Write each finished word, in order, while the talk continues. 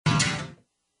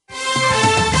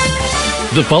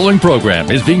The following program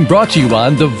is being brought to you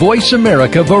on the Voice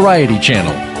America Variety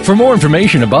Channel. For more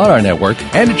information about our network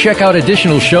and to check out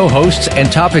additional show hosts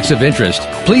and topics of interest,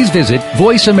 please visit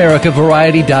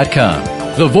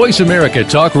voiceamericavariety.com. The Voice America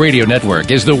Talk Radio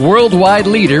Network is the worldwide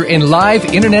leader in live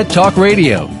Internet talk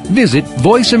radio. Visit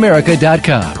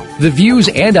voiceamerica.com. The views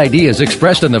and ideas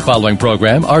expressed on the following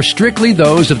program are strictly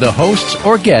those of the hosts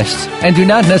or guests and do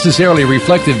not necessarily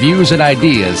reflect the views and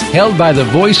ideas held by the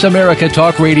Voice America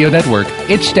Talk Radio Network,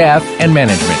 its staff, and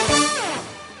management.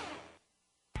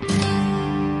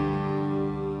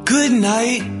 Good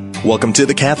night. Welcome to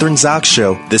the Kathryn Zox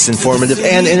Show. This informative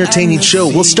and entertaining show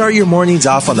will start your mornings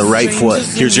off on the right foot.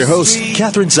 Here's your host,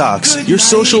 Kathryn Zox, your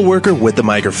social worker with the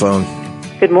microphone.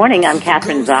 Good morning. I'm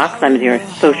Kathryn Zox. I'm your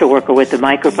social worker with the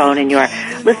microphone, and you're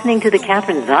listening to the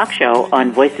Kathryn Zox Show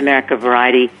on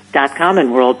VoiceAmericaVariety.com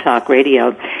and World Talk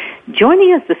Radio.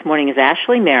 Joining us this morning is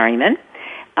Ashley Merryman.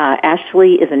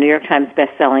 Ashley is a New York Times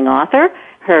bestselling author.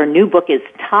 Her new book is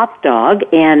Top Dog,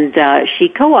 and she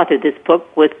co-authored this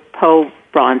book with Poe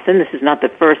Bronson. This is not the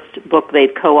first book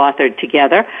they've co-authored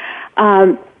together.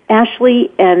 Ashley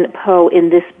and Poe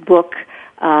in this book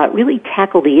really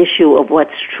tackle the issue of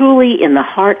what's truly in the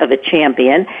heart of a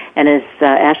champion. And as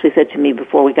Ashley said to me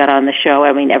before we got on the show,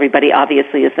 I mean, everybody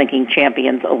obviously is thinking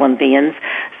champions, Olympians.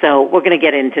 So we're going to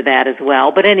get into that as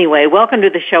well. But anyway, welcome to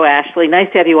the show, Ashley.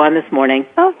 Nice to have you on this morning.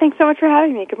 Oh, thanks so much for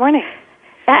having me. Good morning.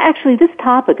 Actually, this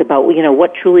topic about,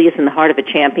 what truly is in the heart of a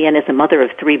champion, as a mother of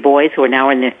 3 boys who are now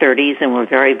in their 30s and were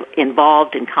very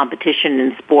involved in competition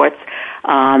in sports,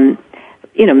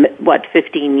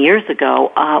 15 years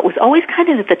ago, was always kind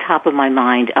of at the top of my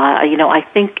mind. I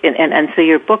think, and so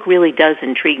your book really does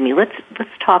intrigue me. Let's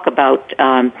talk about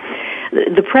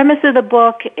the premise of the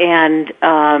book and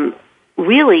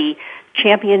really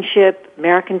championship,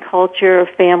 American culture,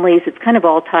 families. It's kind of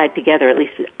all tied together. At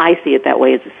least I see it that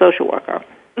way as a social worker.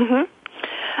 Mm-hmm.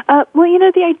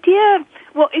 The idea.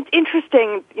 Well, it's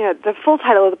interesting, the full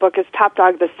title of the book is Top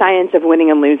Dog, The Science of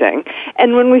Winning and Losing.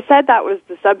 And when we said that was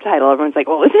the subtitle, everyone's like,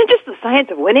 well, isn't it just the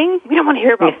science of winning? We don't want to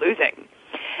hear about losing.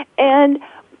 And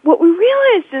what we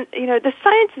realized is, the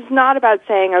science is not about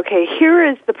saying, okay, here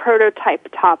is the prototype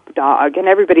top dog and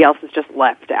everybody else is just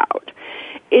left out.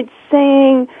 It's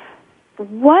saying,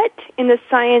 what in the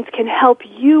science can help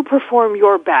you perform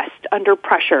your best under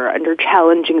pressure, under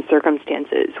challenging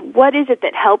circumstances? What is it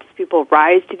that helps people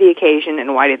rise to the occasion,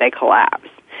 and why do they collapse?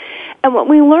 And what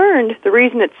we learned, the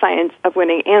reason it's science of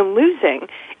winning and losing,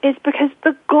 is because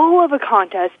the goal of a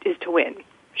contest is to win.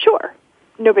 Sure,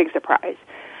 no big surprise.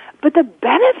 But the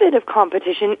benefit of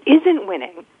competition isn't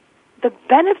winning. The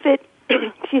benefit,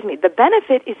 the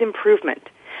benefit is improvement.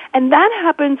 And that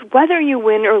happens whether you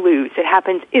win or lose. It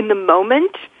happens in the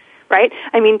moment, right?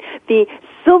 I mean, the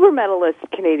silver medalist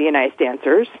Canadian ice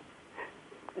dancers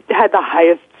had the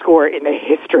highest score in the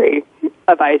history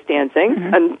of ice dancing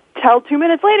until 2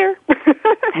 minutes later,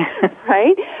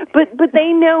 right? But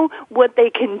they know what they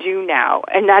can do now,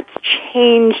 and that's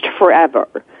changed forever.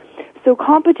 So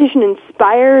competition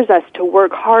inspires us to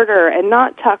work harder and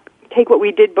not take what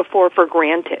we did before for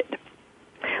granted.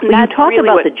 Well, you talk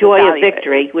about the joy of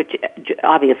victory, which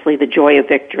obviously the joy of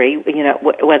victory,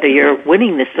 whether you're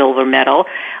winning the silver medal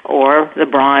or the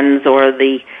bronze or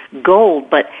the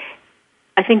gold. But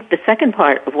I think the second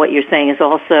part of what you're saying is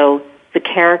also the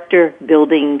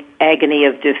character-building agony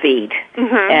of defeat.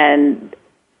 Mm-hmm. And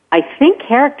I think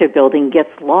character building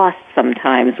gets lost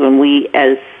sometimes when we,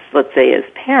 let's say, as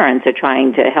parents, are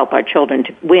trying to help our children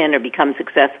to win or become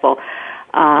successful.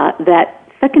 That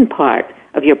second part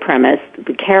of your premise,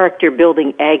 the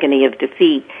character-building agony of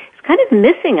defeat, is kind of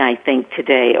missing, I think,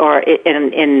 today, or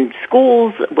in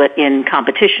schools, in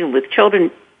competition with children,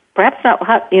 perhaps not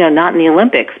in the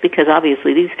Olympics, because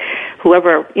obviously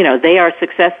whoever, they are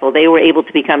successful. They were able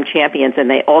to become champions, and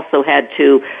they also had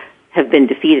to have been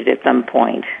defeated at some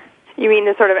point. You mean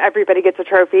the sort of everybody gets a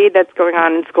trophy that's going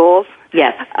on in schools?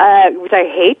 Yes. Which I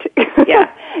hate. Yeah.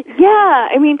 Yeah,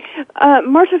 I mean,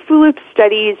 Marta Fulop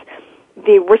studies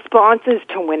the responses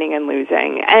to winning and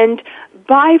losing. And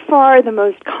by far the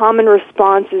most common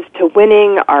responses to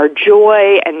winning are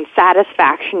joy and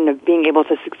satisfaction of being able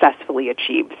to successfully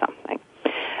achieve something.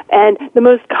 And the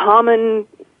most common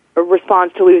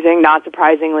response to losing, not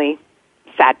surprisingly,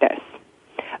 sadness.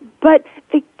 But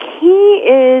the key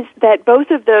is that both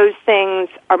of those things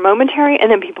are momentary and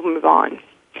then people move on.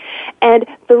 And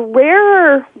the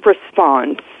rarer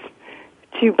response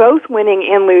to both winning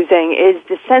and losing is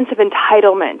the sense of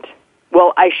entitlement.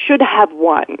 Well, I should have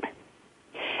won.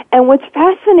 And what's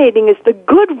fascinating is the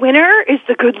good winner is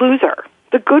the good loser.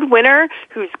 The good winner,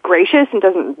 who's gracious and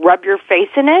doesn't rub your face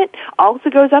in it, also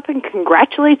goes up and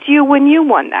congratulates you when you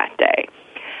won that day.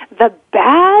 the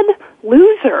bad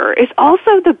loser is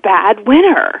also the bad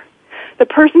winner. The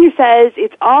person who says,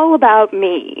 it's all about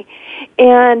me.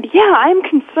 And, yeah, I'm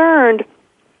concerned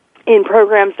in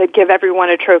programs that give everyone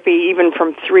a trophy, even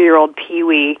from 3-year-old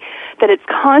Pee-wee, that it's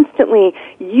constantly,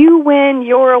 you win,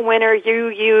 you're a winner,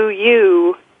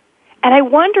 you. And I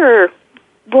wonder,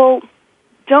 well,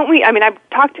 don't we, I mean, I've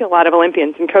talked to a lot of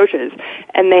Olympians and coaches,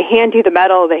 and they hand you the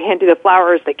medal, they hand you the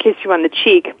flowers, they kiss you on the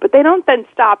cheek, but they don't then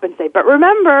stop and say, but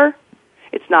remember,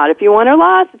 it's not if you won or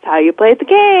lost, it's how you played the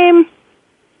game.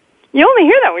 You only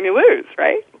hear that when you lose,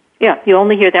 right? Yeah, you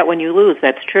only hear that when you lose,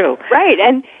 that's true. Right,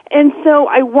 and so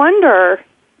I wonder,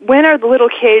 when are the little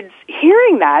kids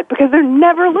hearing that? Because they're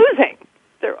never losing.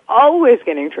 They're always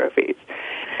getting trophies.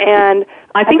 And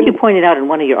I think you pointed out in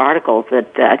one of your articles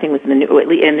that I think it was in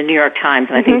the New York Times,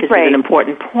 and I think this is an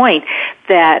important point,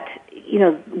 that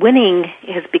winning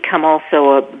has become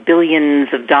also a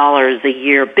billions of dollars a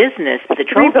year business, the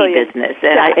trophy business.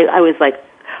 And I was like,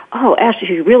 oh, Ashley,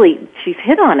 she's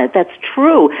hit on it. That's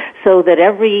true. So that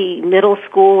every middle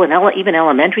school and even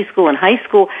elementary school and high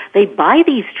school, they buy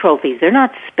these trophies. They're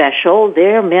not special.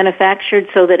 They're manufactured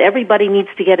so that everybody needs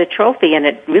to get a trophy, and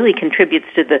it really contributes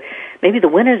to maybe the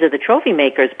winners are the trophy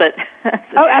makers. But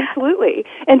oh, absolutely.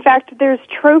 In fact, there's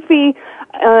trophy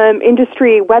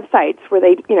industry websites where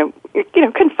they,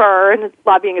 confer and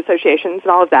lobbying associations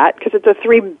and all of that, because it's a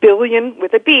 $3 billion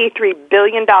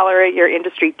a year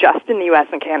industry just in the U.S.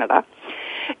 and Canada.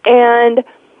 And,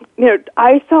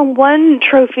 I saw one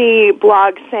trophy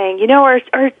blog saying, our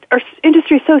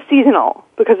industry is so seasonal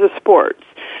because of sports.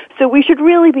 So we should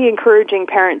really be encouraging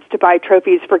parents to buy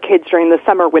trophies for kids during the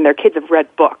summer when their kids have read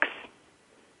books.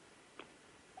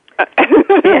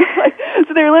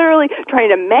 So they're literally trying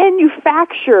to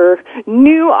manufacture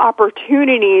new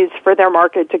opportunities for their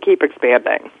market to keep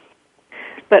expanding.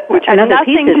 But which has another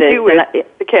nothing piece to do with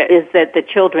the kids. Is that the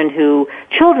children, you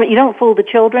don't fool the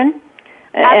children.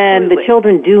 Absolutely. And the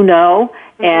children do know,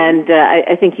 and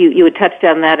I think you had touched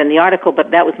on that in the article,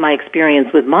 but that was my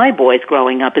experience with my boys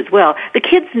growing up as well. The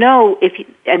kids know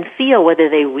and feel whether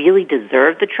they really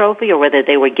deserve the trophy or whether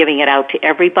they were giving it out to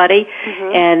everybody,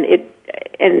 and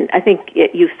I think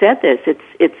you said this.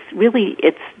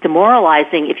 It's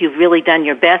demoralizing if you've really done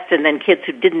your best, and then kids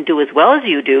who didn't do as well as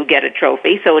you do get a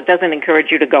trophy. So it doesn't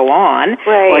encourage you to go on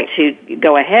or to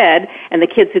go ahead. And the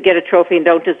kids who get a trophy and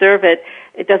don't deserve it,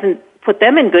 it doesn't put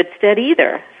them in good stead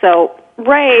either. So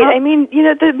I mean,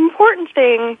 the important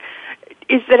thing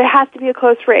is that it has to be a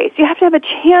close race. You have to have a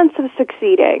chance of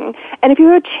succeeding. And if you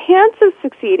have a chance of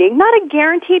succeeding, not a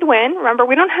guaranteed win, remember,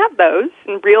 we don't have those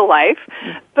in real life,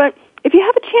 but if you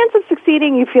have a chance of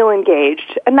succeeding, you feel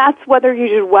engaged. And that's whether you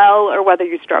did well or whether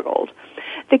you struggled.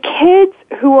 The kids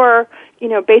who are,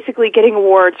 basically getting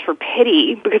awards for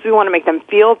pity because we want to make them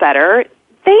feel better,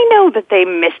 they know that they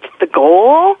missed the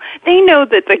goal. They know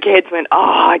that the kids went,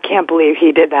 oh, I can't believe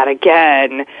he did that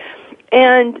again.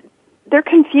 And they're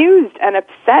confused and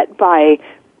upset by,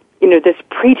 this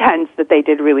pretense that they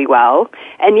did really well.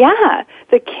 And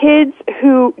the kids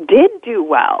who did do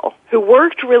well, who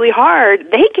worked really hard,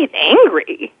 they get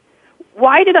angry.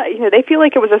 Why did they feel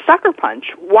like it was a sucker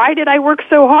punch. Why did I work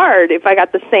so hard if I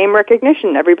got the same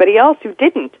recognition everybody else who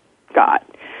didn't got?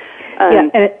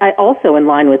 And I also, in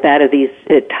line with that, are these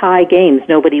tie games.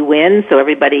 Nobody wins, so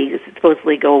everybody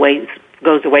supposedly goes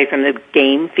away from the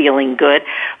game feeling good.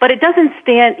 But it doesn't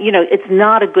stand, it's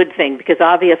not a good thing, because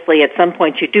obviously at some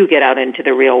point you do get out into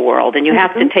the real world, and you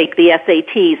have to take the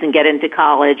SATs and get into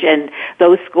college, and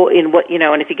those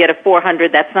and if you get a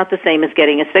 400, that's not the same as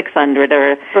getting a 600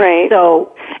 or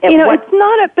so.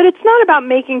 It's not about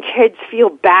making kids feel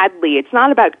badly. It's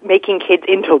not about making kids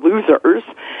into losers.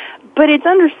 But it's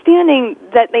understanding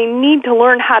that they need to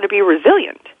learn how to be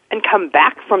resilient and come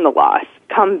back from the loss,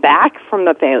 come back from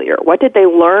the failure. What did they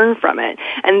learn from it?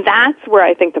 And that's where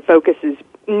I think the focus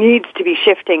needs to be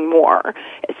shifting more,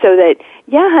 so that,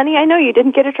 honey, I know you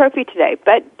didn't get a trophy today,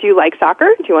 but do you like soccer?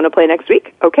 Do you want to play next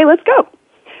week? Okay, let's go.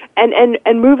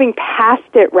 And moving past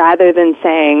it rather than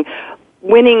saying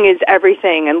winning is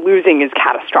everything and losing is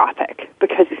catastrophic,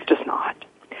 because it's just not.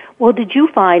 Well, did you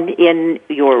find in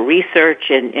your research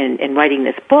and in writing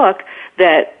this book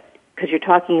that, because you're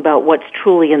talking about what's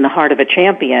truly in the heart of a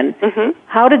champion,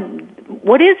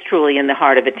 what is truly in the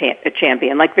heart of a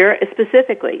champion? Like, very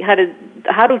specifically, how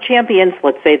do champions,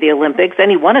 let's say the Olympics,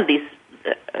 any one of these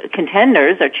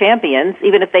contenders are champions,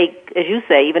 even if they, as you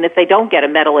say, even if they don't get a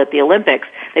medal at the Olympics,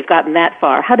 they've gotten that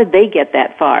far. How did they get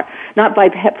that far? Not by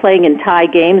playing in tie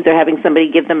games or having somebody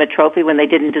give them a trophy when they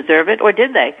didn't deserve it, or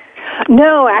did they?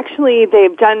 No, actually,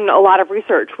 they've done a lot of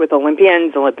research with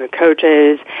Olympians, Olympic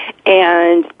coaches,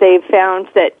 and they've found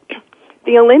that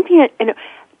the Olympian,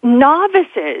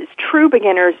 novices, true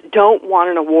beginners, don't want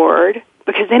an award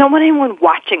because they don't want anyone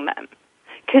watching them.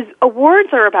 Because awards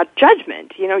are about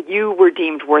judgment. You were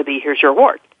deemed worthy, here's your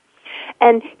award.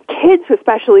 And kids,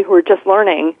 especially who are just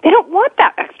learning, they don't want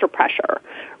that extra pressure.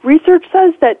 Research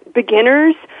says that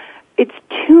beginners, it's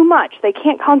too much. They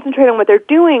can't concentrate on what they're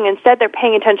doing. Instead, they're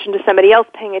paying attention to somebody else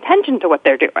paying attention to what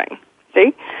they're doing.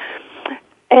 See?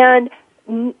 And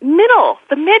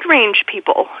the mid-range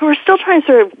people who are still trying to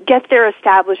sort of get their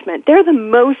establishment, they're the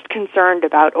most concerned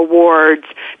about awards,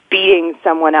 beating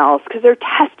someone else, because they're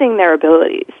testing their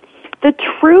abilities. The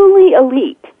truly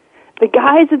elite, the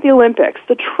guys at the Olympics,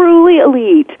 the truly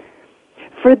elite,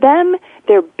 for them,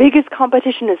 their biggest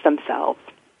competition is themselves.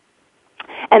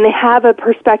 And they have a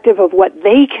perspective of what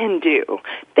they can do.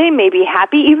 They may be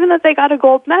happy even that they got a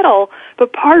gold medal,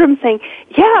 but part of them saying,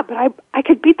 yeah, but I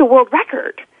could beat the world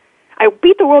record. I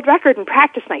beat the world record in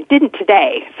practice and I didn't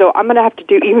today, so I'm going to have to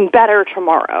do even better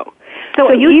tomorrow. So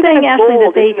are you saying, Ashley,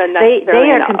 that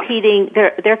they are competing?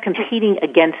 They're competing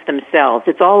against themselves.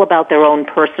 It's all about their own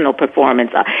personal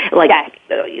performance. Yes.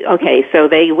 Okay, so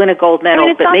they win a gold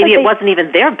medal, but maybe it wasn't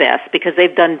even their best because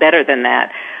they've done better than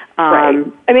that. Right.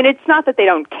 It's not that they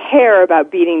don't care about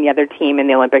beating the other team in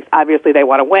the Olympics. Obviously, they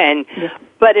want to win. Yeah.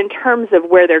 But in terms of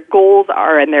where their goals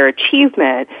are and their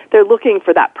achievement, they're looking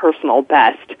for that personal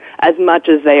best as much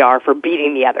as they are for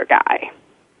beating the other guy.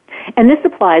 And this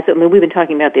applies, we've been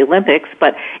talking about the Olympics,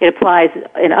 but it applies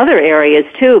in other areas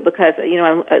too, because,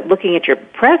 I'm looking at your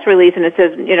press release and it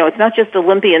says, it's not just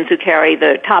Olympians who carry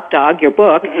the Top Dog, your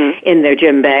book, in their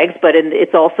gym bags, but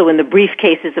it's also in the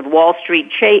briefcases of Wall Street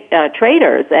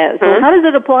traders. So how does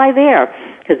it apply there?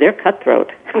 Because they're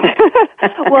cutthroat.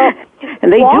 Well,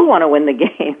 and they do want to win the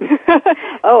game.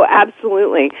 Oh,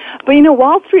 absolutely. But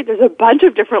Wall Street, there's a bunch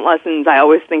of different lessons I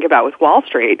always think about with Wall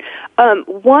Street.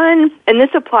 One, and this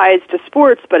applies to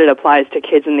sports, but it applies to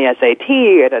kids in the SAT,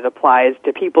 and it applies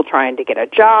to people trying to get a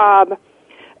job,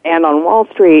 and on Wall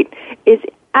Street, is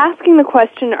asking the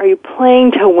question, are you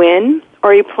playing to win,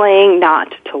 or are you playing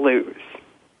not to lose?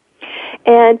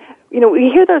 And, we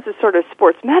hear those as sort of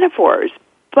sports metaphors,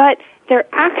 but they're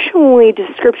actually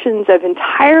descriptions of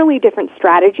entirely different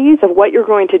strategies of what you're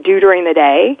going to do during the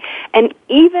day and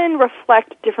even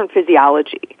reflect different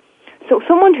physiology. So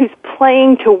someone who's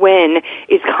playing to win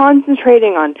is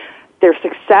concentrating on their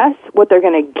success, what they're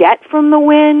going to get from the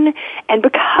win, and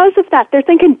because of that, they're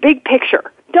thinking big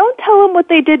picture. Don't tell them what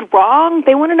they did wrong.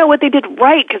 They want to know what they did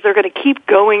right because they're going to keep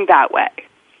going that way.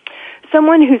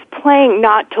 Someone who's playing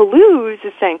not to lose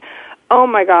is saying, oh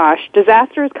my gosh,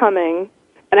 disaster is coming,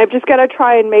 and I've just got to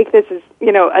try and make this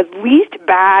as least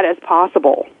bad as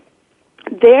possible.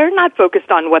 They're not focused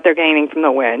on what they're gaining from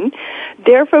the win.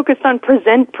 They're focused on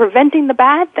preventing the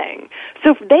bad thing.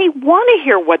 So if they want to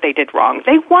hear what they did wrong,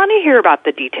 they want to hear about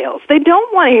the details. They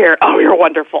don't want to hear, oh, you're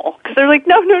wonderful, because they're like,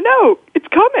 no, it's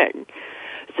coming.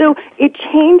 So it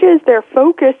changes their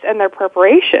focus and their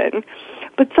preparation.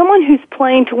 But someone who's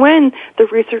playing to win, the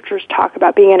researchers talk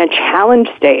about being in a challenge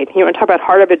state. You want to talk about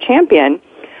heart of a champion.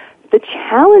 The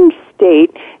challenge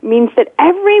state means that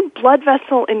every blood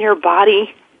vessel in your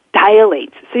body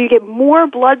dilates, so you get more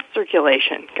blood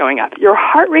circulation going up. Your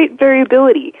heart rate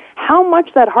variability, how much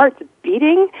that heart's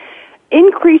beating,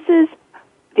 increases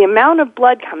the amount of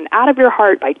blood coming out of your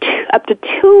heart by up to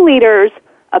 2 liters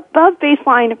above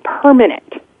baseline per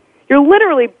minute. You're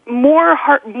literally more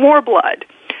blood.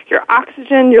 Your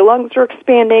oxygen, your lungs are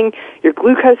expanding, your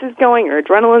glucose is going, your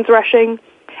adrenaline's rushing.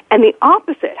 And the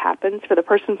opposite happens for the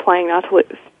person playing not to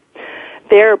lose.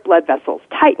 Their blood vessels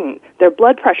tighten, their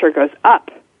blood pressure goes up,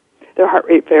 their heart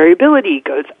rate variability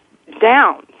goes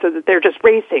down so that they're just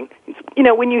racing.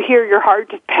 When you hear your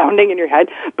heart just pounding in your head,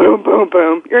 boom, boom,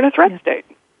 boom, you're in a threat state.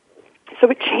 So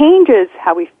it changes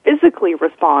how we physically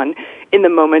respond in the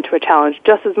moment to a challenge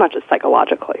just as much as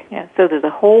psychologically. Yeah, so there's a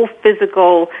whole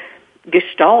physical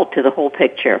gestalt to the whole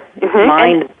picture.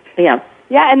 Mind, Yeah,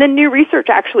 and then new research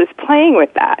actually is playing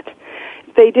with that.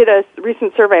 They did a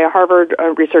recent survey, a Harvard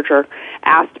researcher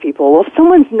asked people, well, if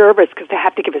someone's nervous because they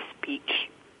have to give a speech,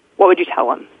 what would you tell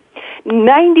them?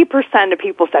 90% of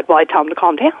people said, well, I'd tell them to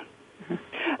calm down.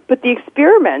 But the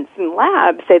experiments in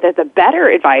labs say that the better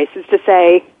advice is to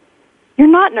say, you're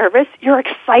not nervous, you're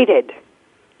excited.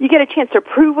 You get a chance to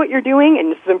prove what you're doing,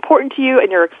 and this is important to you,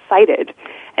 and you're excited.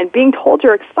 And being told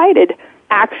you're excited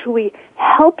actually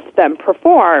helps them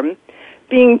perform.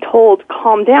 Being told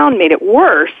calm down made it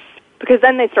worse because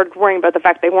then they started worrying about the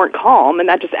fact they weren't calm, and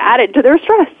that just added to their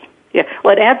stress. Yeah,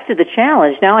 well, it adds to the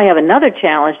challenge. Now I have another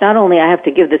challenge. Not only I have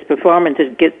to give this performance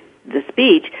and get the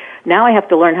speech. Now I have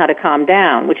to learn how to calm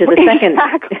down, which is a second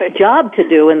job to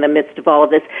do in the midst of all of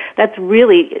this. That's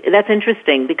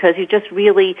interesting because you just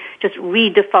really just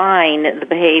redefine the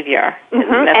behavior.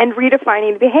 Mm-hmm. And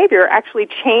redefining the behavior actually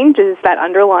changes that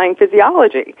underlying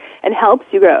physiology and helps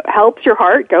your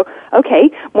heart go, okay,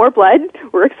 more blood,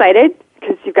 we're excited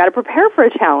because you've got to prepare for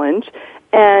a challenge.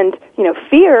 And,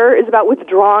 fear is about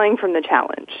withdrawing from the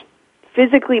challenge,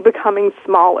 physically becoming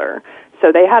smaller.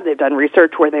 So they've done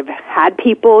research where they've had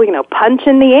people, punch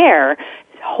in the air,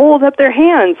 hold up their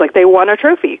hands like they won a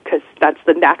trophy, because that's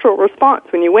the natural response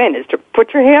when you win, is to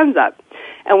put your hands up.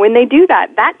 And when they do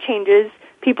that, that changes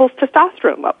people's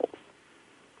testosterone levels.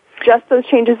 Just those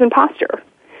changes in posture.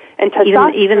 And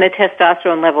even the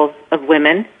testosterone levels of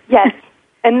women? Yes.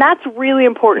 And that's really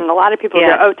important. A lot of people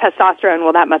go, testosterone,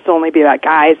 well, that must only be about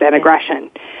guys and aggression.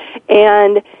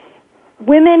 And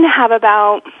women have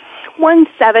about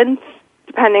 1/7,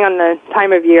 depending on the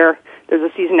time of year. There's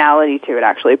a seasonality to it,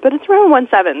 actually. But it's around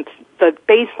 1/7, the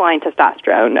baseline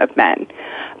testosterone of men.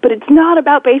 But it's not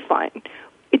about baseline.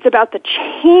 It's about the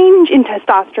change in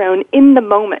testosterone in the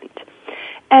moment.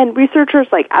 And researchers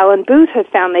like Alan Booth have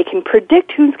found they can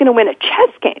predict who's going to win a chess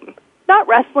game. Not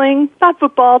wrestling, not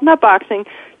football, not boxing,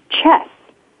 chess.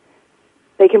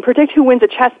 They can predict who wins a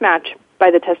chess match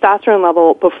by the testosterone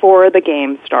level before the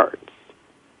game starts.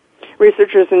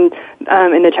 Researchers in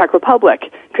the Czech Republic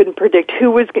couldn't predict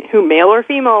who male or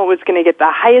female was going to get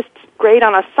the highest grade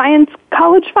on a science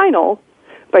college final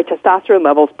by testosterone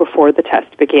levels before the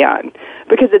test began.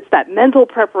 Because it's that mental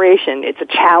preparation. It's a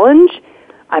challenge.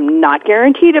 I'm not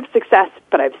guaranteed of success,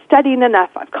 but I've studied enough,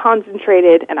 I've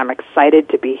concentrated, and I'm excited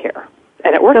to be here.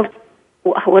 And it works.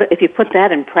 So what, if you put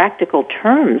that in practical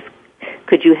terms,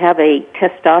 could you have a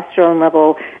testosterone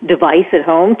level device at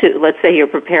home to, let's say you're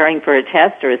preparing for a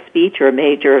test or a speech or a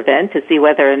major event to see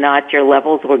whether or not your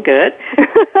levels were good?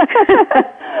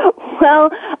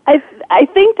 Well, I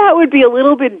think that would be a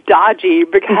little bit dodgy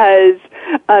because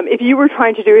if you were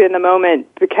trying to do it in the moment,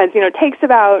 because, it takes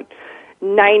about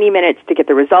 90 minutes to get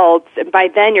the results, and by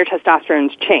then your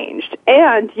testosterone's changed.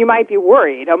 And you might be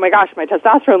worried, oh my gosh, my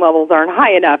testosterone levels aren't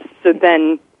high enough,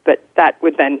 but that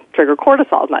would then trigger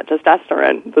cortisol, not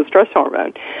testosterone, the stress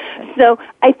hormone. So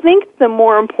I think the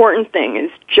more important thing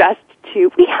is just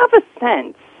we have a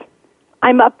sense,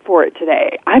 I'm up for it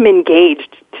today, I'm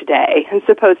engaged today, as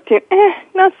opposed to,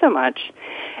 not so much.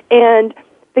 And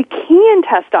the key in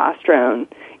testosterone,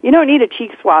 you don't need a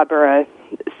cheek swab or a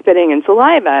spitting and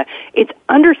saliva. It's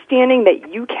understanding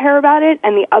that you care about it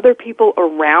and the other people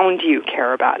around you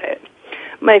care about it.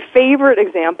 My favorite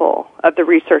example of the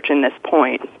research in this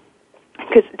point,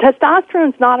 because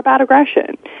testosterone is not about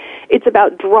aggression. It's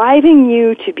about driving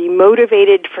you to be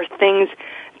motivated for things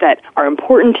that are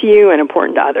important to you and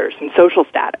important to others, and social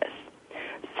status.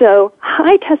 So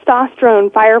high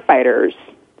testosterone firefighters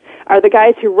are the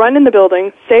guys who run in the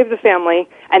building, save the family,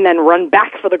 and then run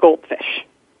back for the goldfish.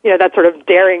 That sort of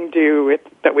daring do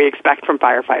that we expect from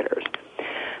firefighters.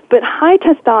 But high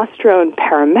testosterone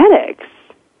paramedics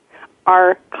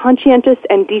are conscientious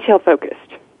and detail-focused.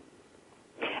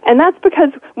 And that's because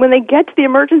when they get to the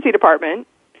emergency department,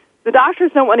 the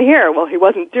doctors don't want to hear, well, he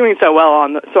wasn't doing so well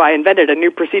so I invented a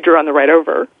new procedure on the right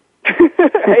over.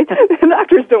 Right? The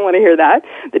doctors don't want to hear that.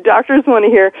 The doctors want to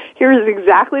hear, here's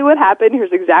exactly what happened,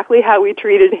 here's exactly how we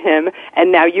treated him,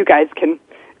 and now you guys can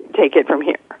take it from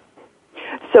here.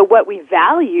 So what we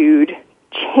valued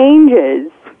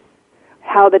changes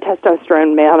how the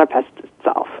testosterone manifests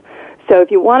itself. So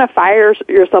if you want to fire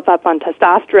yourself up on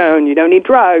testosterone, you don't need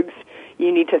drugs.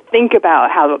 You need to think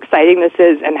about how exciting this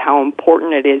is and how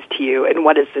important it is to you and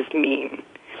what does this mean,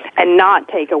 and not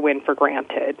take a win for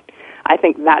granted. I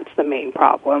think that's the main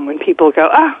problem when people go,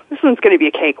 this one's going to be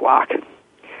a cakewalk.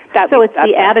 So it's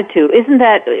the attitude. Isn't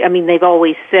that, they've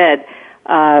always said,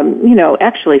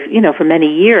 for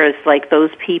many years, like those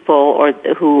people or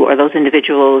those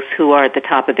individuals who are at the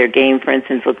top of their game, for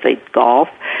instance, let's say golf,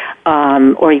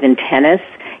 or even tennis,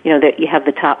 that you have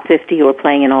the top 50 who are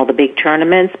playing in all the big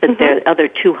tournaments, but there are other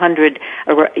 200,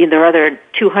 there are other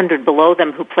 200 below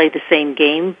them who play the same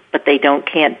game, but they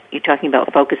can't, you're talking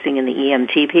about focusing in the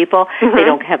EMT people, they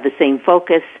don't have the same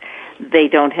focus, they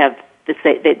don't have the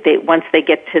same, once they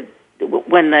get to,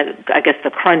 when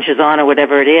the crunch is on or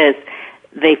whatever it is,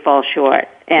 they fall short.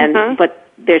 And, but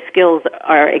their skills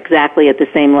are exactly at the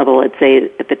same level, let's say,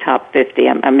 at the top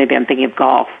 50. Maybe I'm thinking of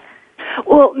golf.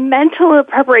 Well, mental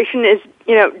preparation is,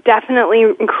 definitely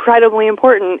incredibly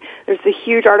important. There's a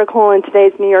huge article in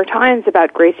today's New York Times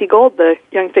about Gracie Gold, the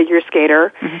young figure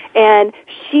skater, and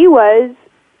she was,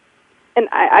 and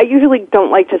I usually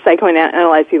don't like to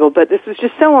psychoanalyze people, but this was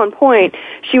just so on point.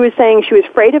 She was saying she was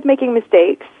afraid of making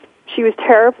mistakes. She was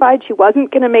terrified she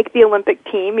wasn't going to make the Olympic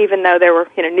team, even though there were,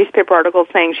 newspaper articles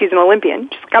saying she's an Olympian.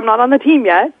 She's like, I'm not on the team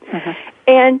yet. Mm-hmm.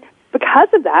 And because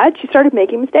of that, she started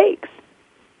making mistakes.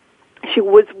 She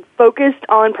was focused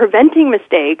on preventing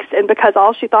mistakes, and because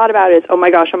all she thought about is, oh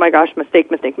my gosh, mistake,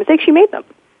 she made them.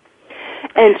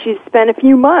 And she spent a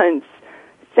few months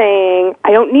saying,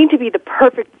 I don't need to be the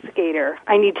perfect skater.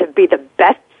 I need to be the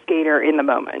best skater in the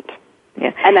moment.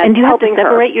 Yeah. And do you have to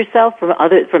separate yourself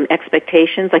from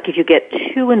expectations? Like if you get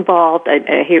too involved,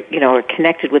 or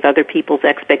connected with other people's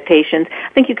expectations.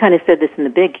 I think you kind of said this in the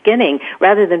beginning.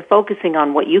 Rather than focusing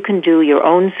on what you can do, your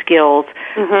own skills,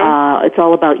 it's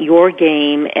all about your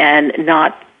game and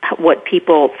not what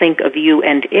people think of you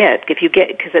and it.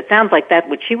 Because it sounds like that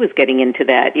what she was getting into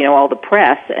that, all the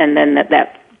press, and then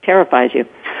that terrifies you.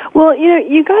 Well,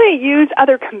 you got to use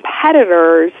other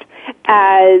competitors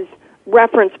as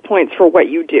reference points for what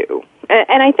you do.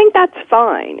 And I think that's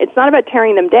fine. It's not about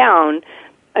tearing them down.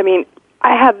 I mean,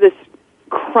 I have this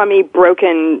crummy,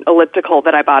 broken elliptical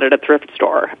that I bought at a thrift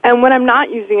store. And when I'm not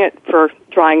using it for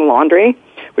drying laundry,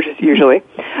 which is usually,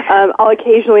 I'll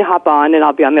occasionally hop on and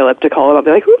I'll be on the elliptical and I'll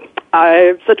be like, I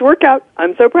have such a workout.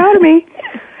 I'm so proud of me.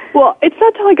 Well, it's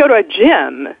not till I go to a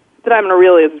gym that I'm going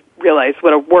to realize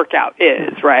what a workout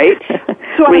is, right?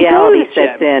 So reality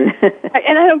sets in.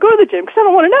 And I don't go to the gym because I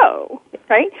don't want to know,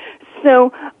 right?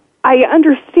 So I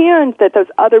understand that those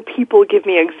other people give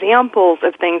me examples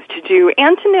of things to do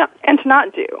and to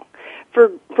not do.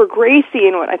 For Gracie,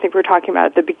 and what I think we were talking about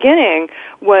at the beginning,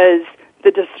 was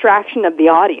the distraction of the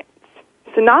audience.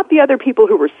 So not the other people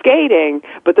who were skating,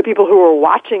 but the people who were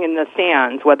watching in the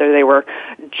stands, whether they were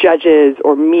judges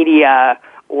or media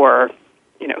or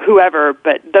whoever,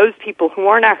 but those people who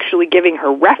aren't actually giving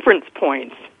her reference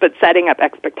points, but setting up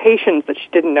expectations that she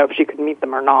didn't know if she could meet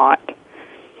them or not.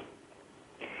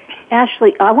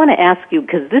 Ashley, I want to ask you,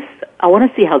 because I want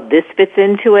to see how this fits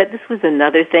into it. This was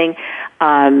another thing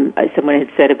someone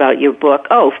had said about your book.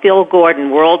 Oh, Phil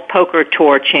Gordon, World Poker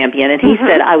Tour champion, and he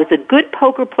said, I was a good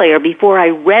poker player before I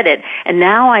read it, and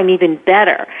now I'm even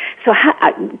better. So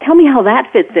tell me how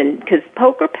that fits in, because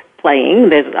poker playing,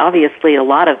 there's obviously a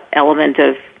lot of element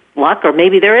of luck, or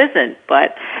maybe there isn't.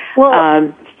 But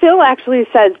Phil actually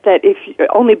says that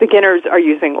only beginners are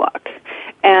using luck,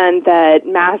 and that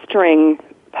mastering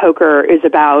poker is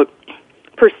about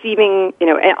perceiving,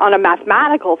 on a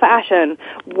mathematical fashion,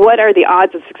 what are the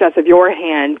odds of success of your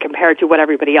hand compared to what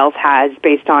everybody else has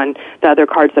based on the other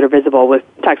cards that are visible with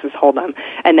Texas Hold'em,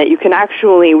 and that you can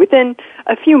actually, within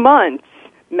a few months,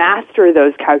 master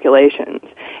those calculations.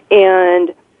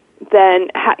 And then,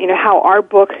 how our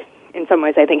book, in some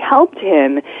ways, I think, helped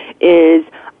him is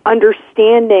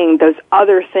understanding those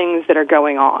other things that are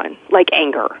going on, like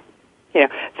anger.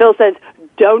 Phil says,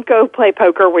 don't go play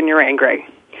poker when you're angry.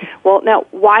 Well, now,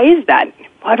 why is that?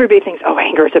 Well, everybody thinks,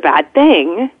 anger is a bad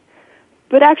thing.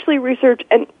 But actually research,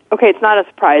 and okay, it's not a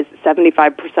surprise,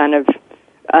 75%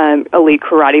 of elite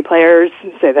karate players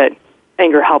say that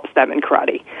anger helps them in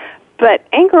karate. But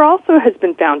anger also has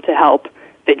been found to help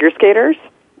figure skaters,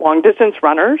 long-distance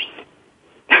runners.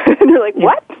 And they're like,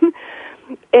 what?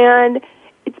 And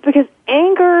it's because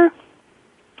anger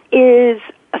is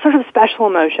a sort of special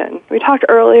emotion. We talked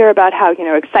earlier about how,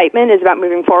 excitement is about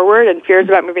moving forward and fear is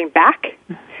about moving back.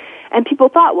 And people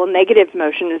thought, well, negative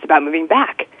emotion is about moving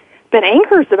back. But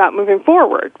anger is about moving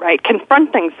forward, right?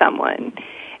 Confronting someone.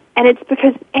 And it's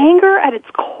because anger at its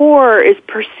core is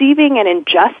perceiving an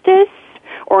injustice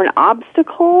or an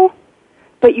obstacle,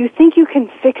 but you think you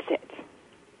can fix it.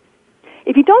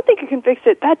 If you don't think you can fix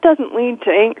it, that doesn't lead to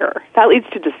anger. That leads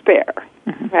to despair,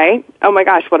 right? Oh my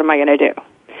gosh, what am I going to do?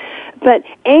 But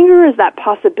anger is that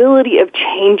possibility of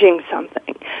changing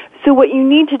something. So what you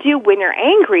need to do when you're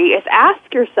angry is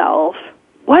ask yourself,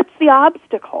 what's the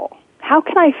obstacle? How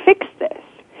can I fix this?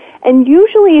 And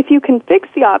usually if you can fix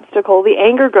the obstacle, the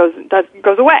anger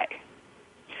goes away.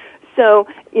 So,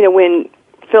 when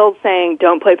Phil's saying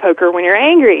don't play poker when you're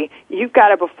angry, you've got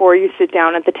to, before you sit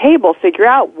down at the table, figure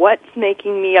out what's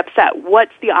making me upset,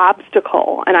 what's the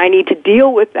obstacle, and I need to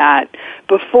deal with that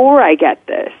before I get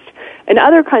this. In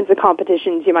other kinds of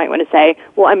competitions, you might want to say,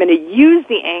 well, I'm going to use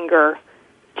the anger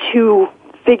to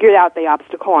figure out the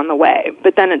obstacle on the way.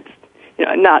 But then it's,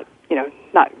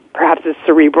 not perhaps as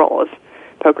cerebral as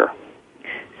poker.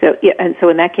 So, yeah, and so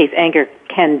in that case, anger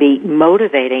can be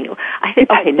motivating. I think,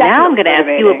 okay, now I'm going to ask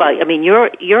you about,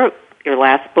 your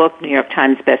last book, New York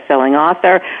Times bestselling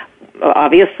author.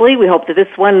 Obviously, we hope that this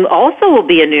one also will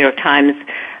be a New York Times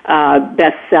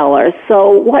bestseller.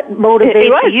 So what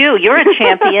motivates you? You're a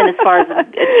champion as far as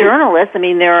a journalist. I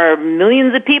mean, there are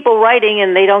millions of people writing,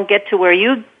 and they don't get to where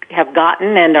you have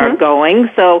gotten and are going.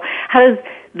 So how does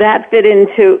that fit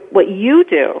into what you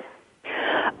do?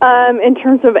 In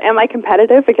terms of, am I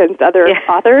competitive against other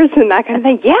authors and that kind of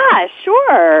thing? Yeah,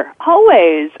 sure,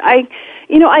 always. I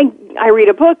read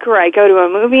a book or I go to a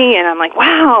movie and I'm like,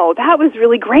 wow, that was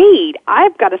really great.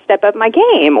 I've got to step up my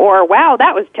game. Or, wow,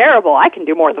 that was terrible. I can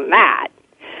do more than that.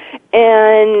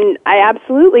 And I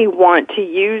absolutely want to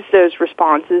use those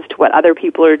responses to what other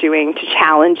people are doing to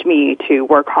challenge me to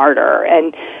work harder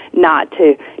and not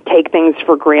to take things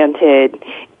for granted.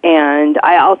 And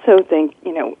I also think,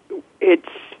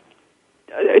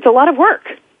 it's a lot of work.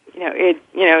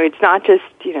 It's not just,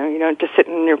 you don't just sit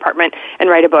in your apartment and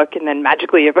write a book and then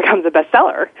magically it becomes a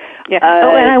bestseller. Yeah.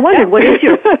 And I wondered, what is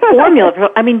your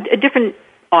formula? Different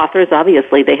authors,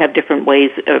 obviously, they have different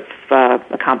ways of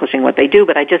accomplishing what they do,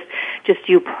 but I just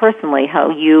you personally,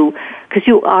 because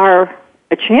you are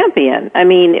a champion.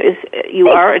 You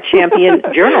are a champion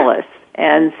journalist.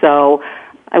 And so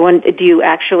I wonder, do you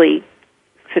actually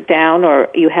sit down or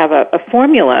you have a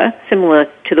formula similar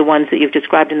to the ones that you've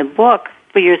described in the book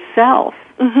for yourself?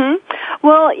 Mm-hmm.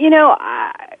 Well,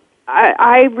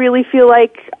 I really feel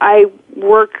like I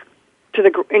work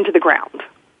into the ground.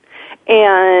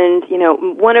 And,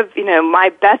 one of, my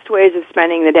best ways of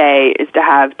spending the day is to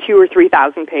have 2,000 or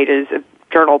 3,000 pages of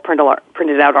journal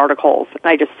printed out articles. And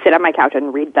I just sit on my couch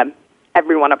and read them,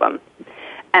 every one of them.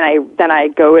 And then I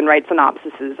go and write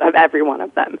synopsises of every one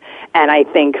of them. And I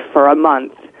think for a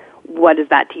month, what is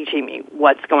that teaching me?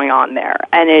 What's going on there?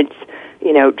 And it's,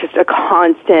 just a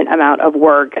constant amount of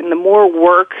work. And the more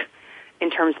work in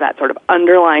terms of that sort of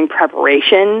underlying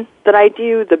preparation that I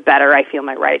do, the better I feel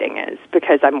my writing is,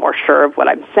 because I'm more sure of what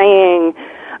I'm saying.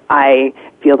 I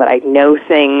feel that I know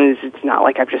things. It's not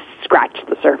like I've just scratched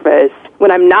the surface. When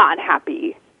I'm not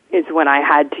happy is when I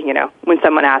had to, when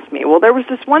someone asked me, well, there was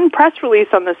this one press release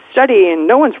on this study and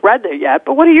no one's read it yet,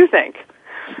 but what do you think?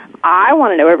 I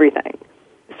want to know everything.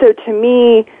 So to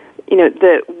me,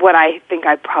 what I think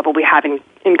I probably have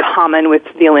in common with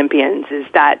the Olympians is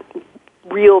that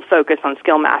real focus on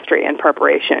skill mastery and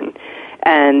preparation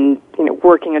and,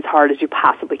 working as hard as you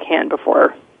possibly can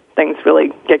before things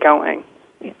really get going.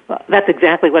 Well, that's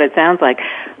exactly what it sounds like.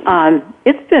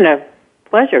 It's been a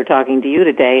pleasure talking to you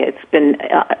today. It's been,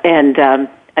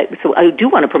 so I do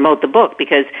want to promote the book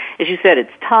because, as you said,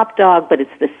 it's Top Dog, but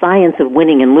it's The Science of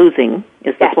Winning and Losing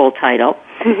is the full title.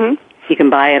 Mm-hmm. You can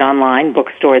buy it online,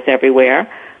 bookstores everywhere.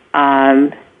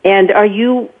 And are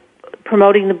you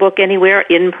promoting the book anywhere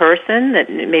in person that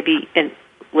maybe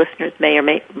listeners may or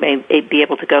may be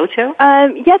able to go to?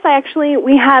 Yes,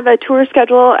 we have a tour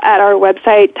schedule at our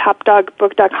website,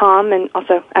 topdogbook.com, and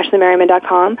also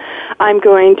ashleymerryman.com. I'm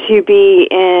going to be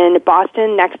in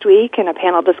Boston next week in a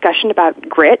panel discussion about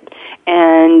grit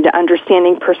and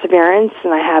understanding perseverance,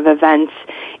 and I have events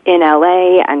in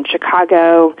LA and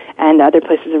Chicago and other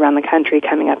places around the country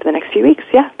coming up in the next few weeks.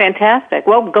 Yeah. Fantastic.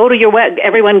 Well, go to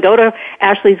everyone go to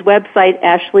Ashley's website,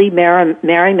 Ashley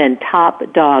Merryman,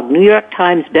 Top Dog, New York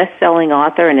Times best-selling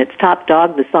author, and it's Top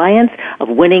Dog, The Science of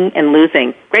Winning and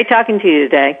Losing. Great talking to you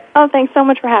today. Oh, thanks so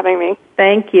much for having me.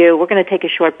 Thank you. We're going to take a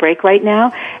short break right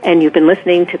now, and you've been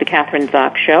listening to the Kathryn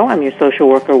Zox Show. I'm your social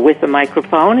worker with a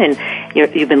microphone, and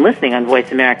you've been listening on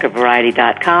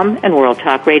VoiceAmericaVariety.com and World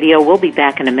Talk Radio. We'll be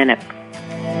back in a minute.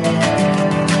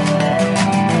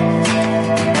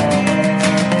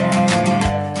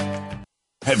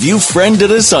 Have you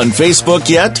friended us on Facebook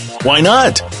yet? Why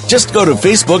not? Just go to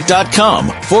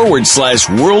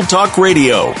facebook.com/World Talk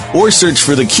Radio or search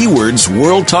for the keywords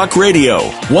World Talk Radio.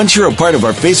 Once you're a part of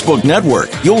our Facebook network,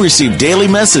 you'll receive daily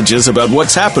messages about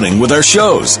what's happening with our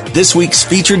shows, this week's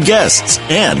featured guests,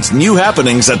 and new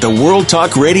happenings at the World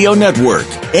Talk Radio Network.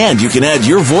 And you can add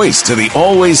your voice to the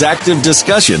always active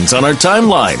discussions on our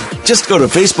timeline. Just go to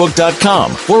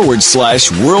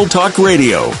facebook.com/World Talk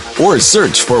Radio or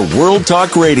search for World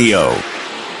Talk Radio.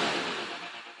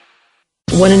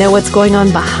 Want to know what's going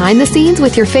on behind the scenes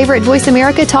with your favorite Voice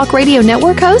America Talk Radio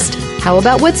Network host? How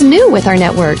about what's new with our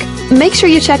network? Make sure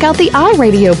you check out the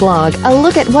iRadio blog, a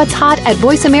look at what's hot at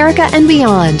Voice America and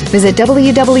beyond. Visit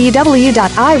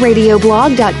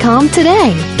www.iradioblog.com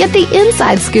today. Get the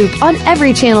inside scoop on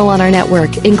every channel on our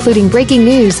network, including breaking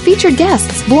news, featured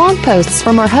guests, blog posts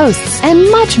from our hosts,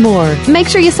 and much more. Make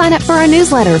sure you sign up for our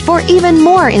newsletter for even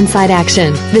more inside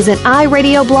action. Visit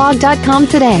iradioblog.com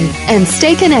today and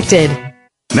stay connected.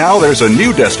 Now there's a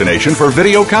new destination for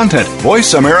video content,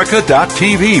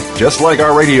 voiceamerica.tv. Just like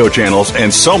our radio channels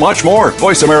and so much more.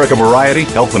 Voice America Variety,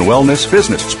 Health and Wellness,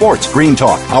 Business, Sports, Green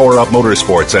Talk, Power Up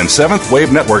Motorsports, and Seventh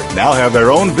Wave Network now have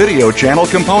their own video channel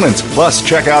components. Plus,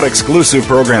 check out exclusive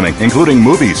programming, including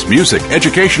movies, music,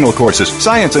 educational courses,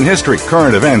 science and history,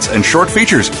 current events, and short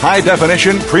features.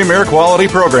 High-definition, premier quality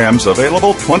programs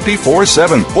available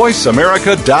 24/7.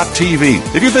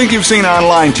 VoiceAmerica.tv. If you think you've seen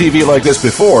online TV like this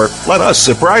before, let us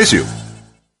surprise you.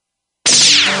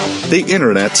 The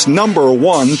Internet's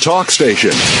 #1 talk station.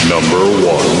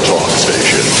 #1 talk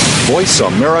station.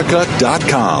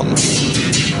 VoiceAmerica.com.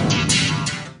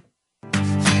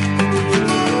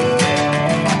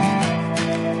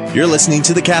 You're listening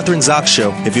to The Kathryn Zox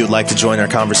Show. If you would like to join our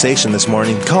conversation this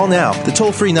morning, call now. The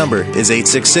toll-free number is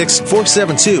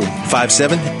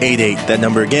 866-472-5788. That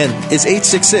number again is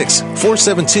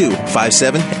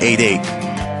 866-472-5788.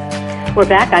 We're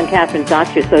back. I'm Kathryn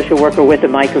Zox, your social worker with a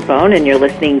microphone, and you're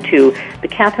listening to The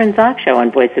Kathryn Zox Show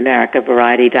on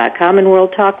VoiceAmericaVariety.com and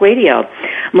World Talk Radio.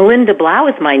 Melinda Blau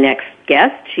is my next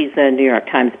guest. She's a New York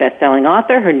Times bestselling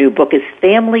author. Her new book is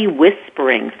Family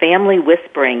Whispering.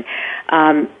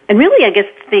 And really, I guess,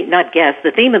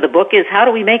 the theme of the book is how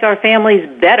do we make our families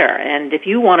better? And if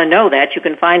you want to know that, you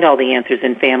can find all the answers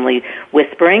in Family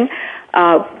Whispering.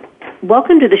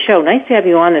 Welcome to the show. Nice to have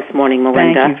you on this morning,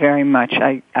 Melinda. Thank you very much.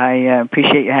 I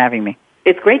appreciate you having me.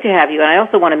 It's great to have you. And I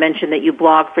also want to mention that you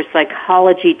blog for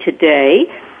Psychology Today.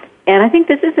 And I think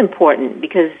this is important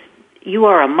because you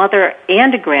are a mother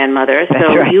and a grandmother. That's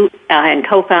so right. You and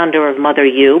co-founder of Mother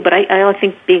You. But I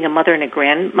think being a mother and a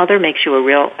grandmother makes you a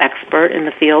real expert in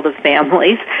the field of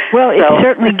families. Well, it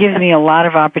certainly gives me a lot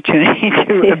of opportunity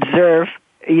to observe,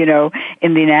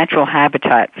 in the natural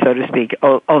habitat, so to speak,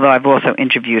 although I've also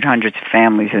interviewed hundreds of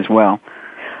families as well.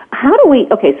 How do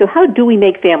we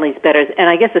make families better? And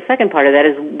I guess the second part of that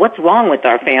is what's wrong with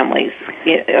our families?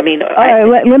 Let me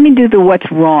do the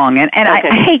what's wrong. And okay.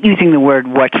 I hate using the word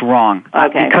what's wrong.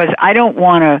 Okay. Because I don't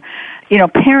want to,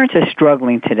 parents are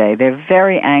struggling today. They're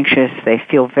very anxious. They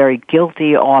feel very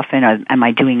guilty often. Am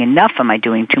I doing enough? Am I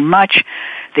doing too much?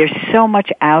 There's so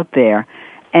much out there.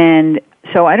 And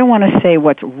so I don't want to say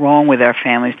what's wrong with our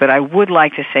families, but I would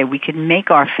like to say we could make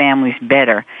our families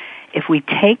better if we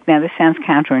take, now this sounds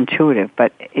counterintuitive,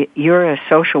 but you're a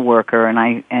social worker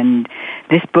and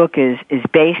this book is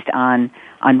based on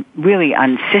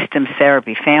systems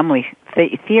therapy, family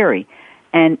theory.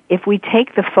 And if we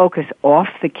take the focus off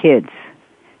the kids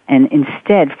and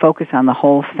instead focus on the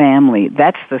whole family,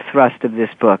 that's the thrust of this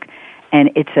book.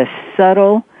 And it's a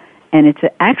subtle and it's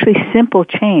actually simple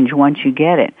change once you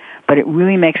get it. But it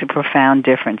really makes a profound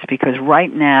difference because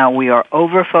right now we are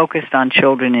over-focused on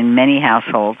children in many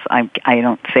households. I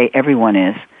don't say everyone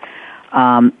is.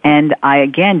 And I,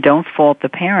 again, don't fault the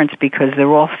parents because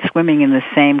they're all swimming in the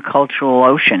same cultural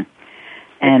ocean.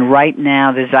 And right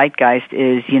now the zeitgeist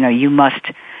is,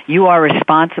 you are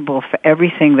responsible for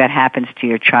everything that happens to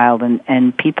your child.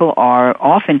 And people are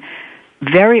often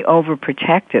very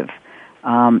overprotective.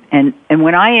 And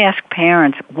when I ask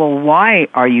parents, well, why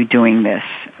are you doing this?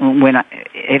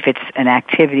 If it's an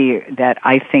activity that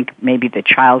I think maybe the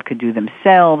child could do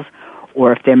themselves,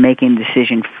 or if they're making a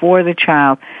decision for the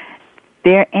child,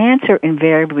 their answer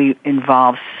invariably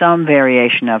involves some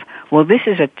variation of, well, this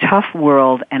is a tough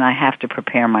world and I have to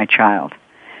prepare my child.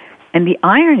 And the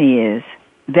irony is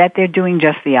that they're doing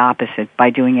just the opposite by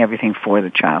doing everything for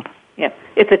the child. Yeah,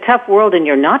 it's a tough world, and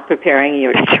you're not preparing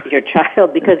your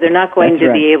child because they're not going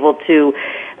to be able to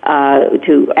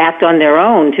act on their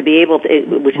own to be able to,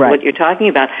 which is what you're talking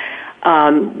about.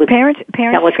 Parents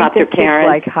treat their kids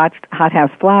like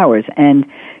hothouse flowers, and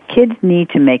kids need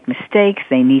to make mistakes.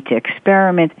 They need to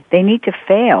experiment. They need to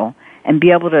fail and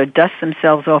be able to dust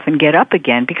themselves off and get up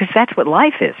again because that's what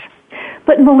life is.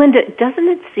 But Melinda, doesn't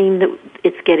it seem that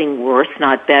it's getting worse,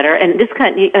 not better? And this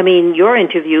your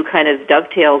interview kind of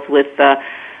dovetails with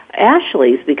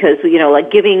Ashley's because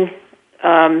giving,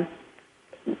 when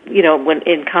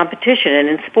in competition and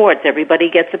in sports, everybody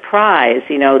gets a prize.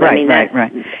 Right.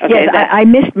 Okay, yes, I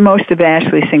missed most of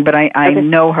Ashley's thing, but I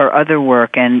know her other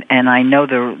work and I know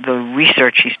the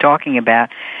research she's talking about.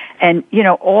 And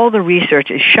all the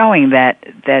research is showing that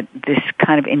this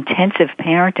kind of intensive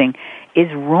parenting is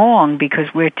wrong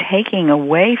because we're taking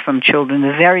away from children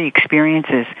the very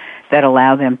experiences that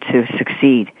allow them to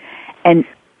succeed. And,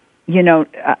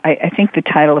 I think the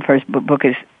title of her book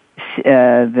is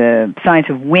The Science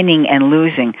of Winning and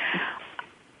Losing.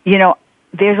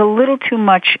 There's a little too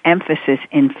much emphasis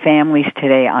in families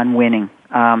today on winning.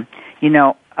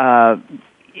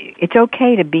 it's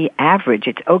okay to be average.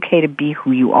 It's okay to be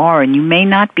who you are, and you may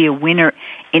not be a winner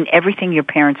in everything your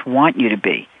parents want you to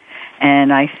be.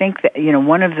 And I think that,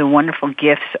 one of the wonderful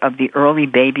gifts of the early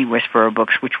baby whisperer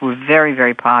books, which were very,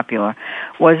 very popular,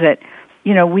 was that,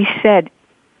 we said,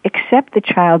 accept the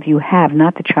child you have,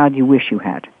 not the child you wish you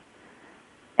had.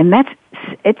 And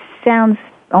it sounds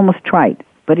almost trite,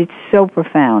 but it's so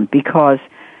profound, because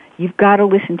you've got to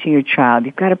listen to your child.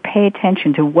 You've got to pay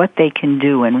attention to what they can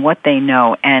do and what they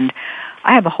know. And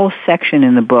I have a whole section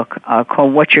in the book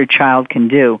called What Your Child Can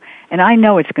Do. And I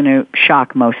know it's going to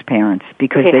shock most parents,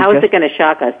 because how is it going to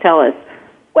shock us? Tell us.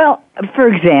 Well, for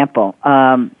example,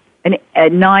 a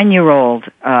 9-year-old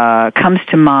comes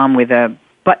to mom with a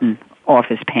button off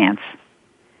his pants.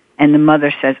 And the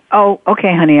mother says, "Oh,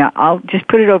 okay, honey, I'll just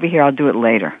put it over here. I'll do it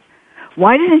later."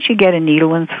 Why doesn't she get a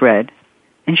needle and thread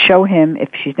and show him, if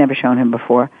she's never shown him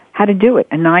before, how to do it?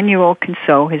 A 9-year-old can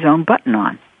sew his own button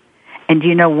on. And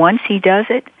once he does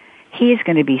it, he is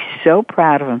going to be so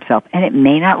proud of himself. And it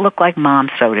may not look like mom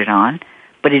sewed it on,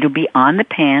 but it'll be on the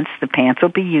pants. The pants will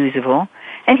be usable.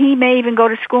 And he may even go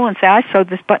to school and say, "I sewed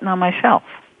this button on myself."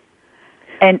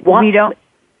 And we don't...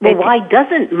 Well, why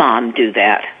doesn't mom do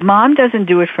that? Mom doesn't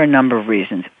do it for a number of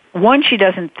reasons. One, she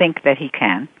doesn't think that he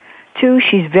can. Two,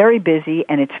 she's very busy,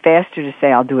 and it's faster to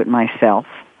say, "I'll do it myself."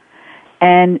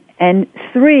 And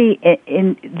three,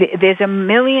 there's a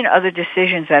million other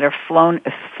decisions that are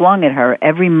flung at her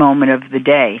every moment of the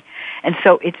day. And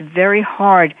so it's very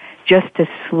hard just to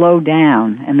slow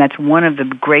down. And that's one of the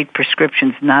great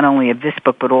prescriptions, not only of this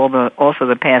book, but also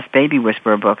the past Baby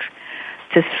Whisperer books,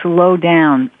 to slow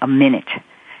down a minute.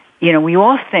 We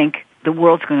all think the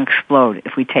world's going to explode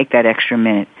if we take that extra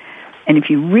minute. And if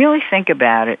you really think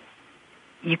about it,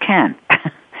 you can.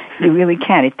 You really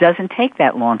can. It doesn't take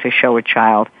that long to show a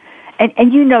child.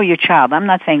 And your child. I'm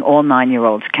not saying all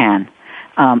 9-year-olds can.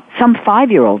 Some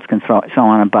 5-year-olds can sew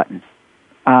on a button.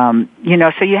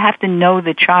 So you have to know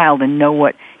the child and know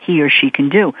what he or she can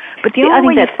do. But the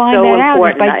only way you find that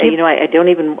out is by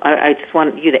I just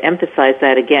want you to emphasize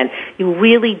that again. You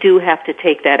really do have to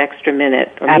take that extra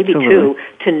minute, or maybe two,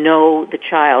 to know the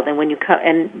child. And when you come,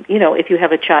 if you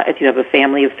have a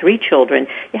family of 3 children,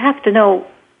 you have to know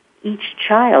each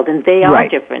child, and they are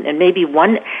different. And maybe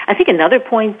I think another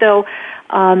point, though,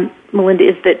 Melinda,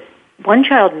 is that one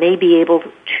child may be able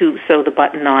to sew the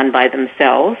button on by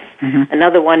themselves. Mm-hmm.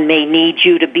 Another one may need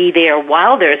you to be there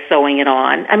while they're sewing it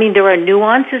on. I mean, there are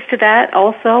nuances to that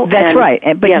also. That's right.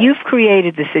 But you've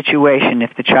created the situation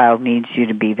if the child needs you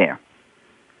to be there.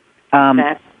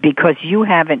 Because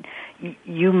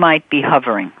you might be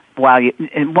hovering.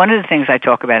 And one of the things I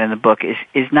talk about in the book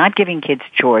is not giving kids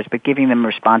chores, but giving them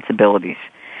responsibilities.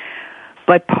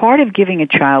 But part of giving a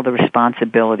child a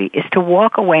responsibility is to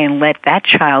walk away and let that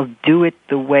child do it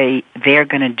the way they're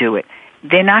going to do it.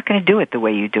 They're not going to do it the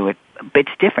way you do it. But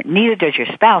it's different. Neither does your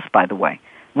spouse, by the way.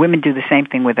 Women do the same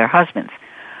thing with their husbands.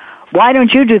 Why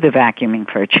don't you do the vacuuming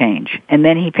for a change? And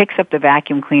then he picks up the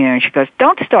vacuum cleaner and she goes,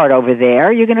 "Don't start over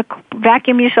there. You're going to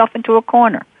vacuum yourself into a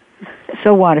corner."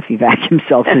 So what if he vacuums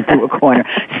himself into a corner?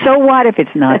 So what if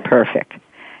it's not perfect?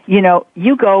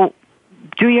 You go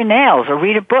do your nails or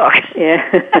read a book. Yeah.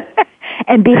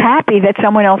 And be happy that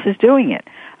someone else is doing it.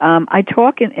 I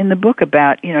talk in the book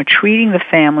about, treating the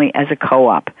family as a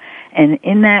co-op. And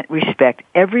in that respect,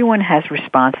 everyone has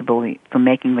responsibility for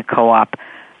making the co-op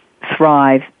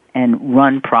thrive and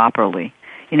run properly.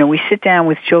 We sit down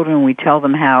with children and we tell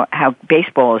them how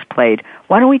baseball is played.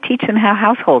 Why don't we teach them how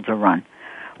households are run?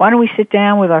 Why don't we sit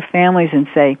down with our families and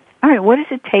say, all right, what does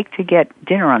it take to get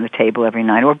dinner on the table every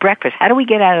night or breakfast? How do we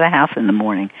get out of the house in the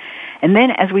morning? And then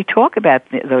as we talk about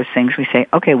those things, we say,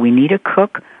 okay, we need a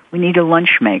cook, we need a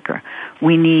lunch maker,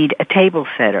 we need a table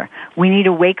setter, we need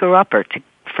a waker-upper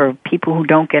for people who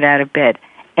don't get out of bed.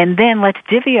 And then let's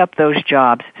divvy up those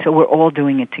jobs so we're all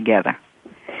doing it together.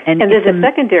 And there's a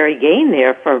secondary gain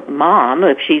there for mom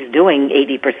if she's doing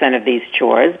 80% of these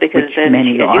chores, because then, as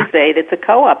you say, it's a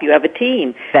co-op. You have a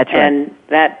team. That's right. And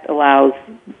that allows,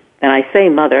 and I say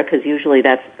mother because usually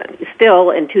that's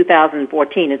still, in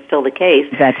 2014, it's still the case.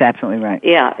 That's absolutely right.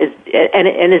 Yeah,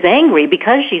 and is angry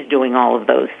because she's doing all of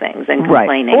those things and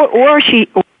complaining. Right. Or she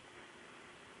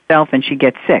herself and she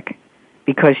gets sick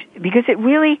because it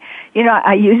really,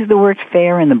 I use the word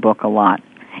fair in the book a lot.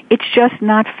 It's just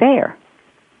not fair.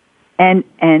 And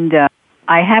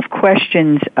I have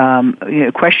questionnaires.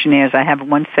 I have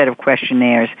one set of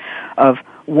questionnaires of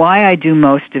why I do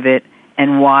most of it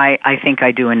and why I think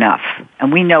I do enough.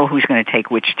 And we know who's going to take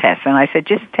which test. And I said,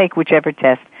 just take whichever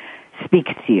test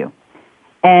speaks to you.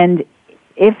 And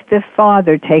if the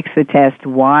father takes the test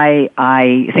why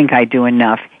I think I do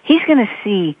enough, he's going to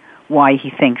see why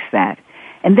he thinks that.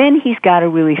 And then he's got to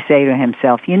really say to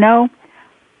himself,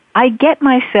 I get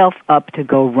myself up to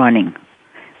go running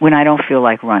when I don't feel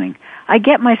like running. I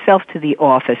get myself to the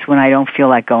office when I don't feel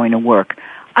like going to work.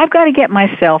 I've got to get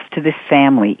myself to this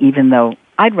family even though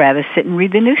I'd rather sit and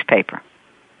read the newspaper.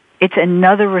 It's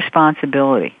another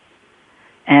responsibility.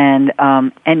 And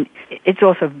it's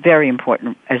also very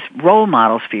important as role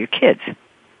models for your kids.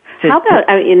 How about,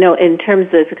 in terms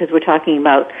of, because we're talking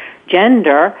about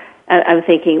gender, I'm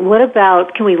thinking, what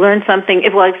about, can we learn something,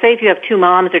 say if you have two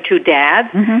moms or two dads,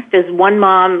 does one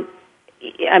mom,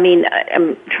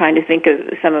 I'm trying to think of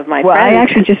some of my friends. Well, I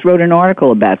actually just wrote an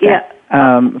article about that.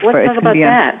 Yeah. Let's talk about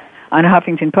that. On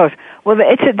Huffington Post. Well,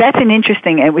 that's an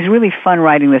interesting, it was really fun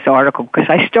writing this article because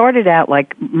I started out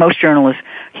like most journalists,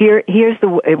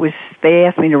 they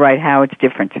asked me to write how it's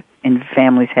different in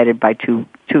families headed by two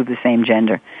of the same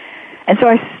gender. And so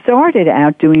I started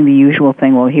out doing the usual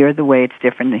thing, well, here's the way it's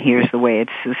different and here's the way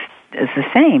it's the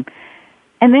same.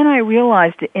 And then I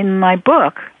realized in my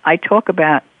book, I talk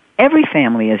about every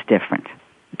family is different.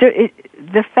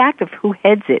 The fact of who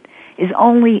heads it is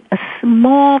only a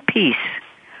small piece.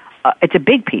 It's a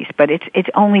big piece, but it's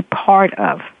only part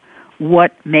of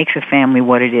what makes a family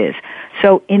what it is.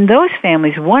 So in those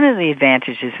families, one of the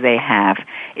advantages they have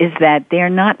is that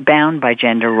they're not bound by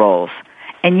gender roles.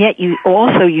 And yet you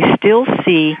still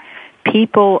see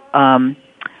people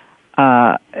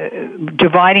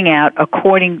dividing out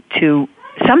according to,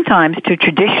 sometimes to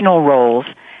traditional roles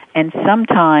and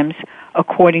sometimes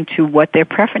according to what their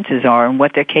preferences are and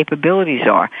what their capabilities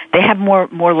are. They have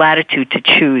more latitude to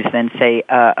choose than, say,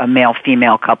 a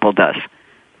male-female couple does.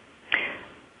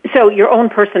 So your own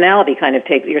personality kind of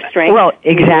takes your strengths. Well,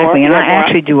 exactly, and I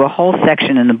actually do a whole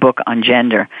section in the book on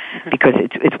gender because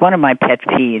it's one of my pet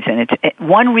peeves, and it's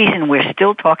one reason we're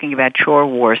still talking about chore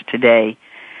wars today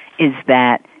is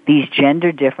that these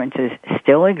gender differences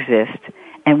still exist,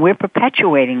 and we're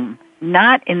perpetuating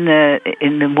not in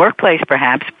the workplace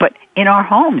perhaps, but in our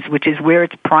homes, which is where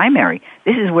it's primary.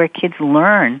 This is where kids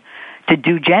learn to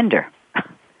do gender.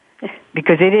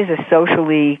 Because it is a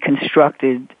socially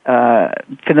constructed,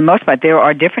 for the most part, there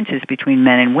are differences between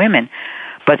men and women,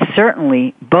 but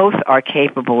certainly both are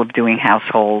capable of doing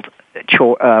household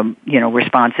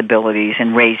responsibilities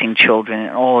and raising children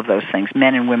and all of those things.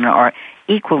 Men and women are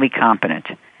equally competent.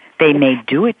 They may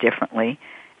do it differently,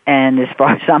 and as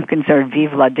far as I'm concerned,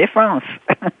 vive la différence.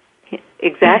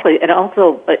 Exactly. And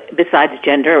also, besides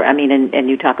gender, and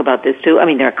you talk about this too,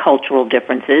 there are cultural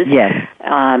differences. Yes.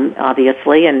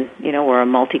 Obviously, and, we're a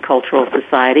multicultural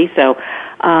society, so...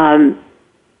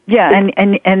 Yeah,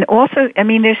 and also,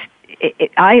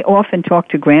 I often talk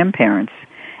to grandparents,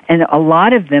 and a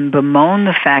lot of them bemoan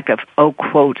the fact of,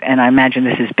 quote, and I imagine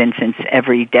this has been since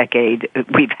every decade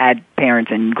we've had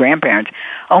parents and grandparents,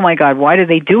 oh my God, why do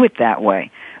they do it that way?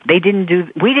 We didn't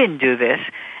do this.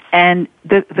 And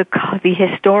the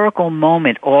historical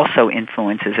moment also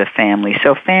influences a family.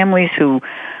 So families who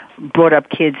brought up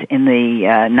kids in the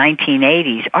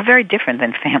 1980s are very different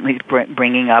than families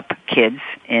bringing up kids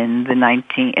in the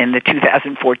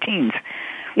 2014s.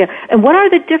 Yeah, and what are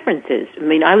the differences?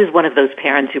 I was one of those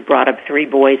parents who brought up 3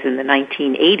 boys in the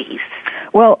 1980s.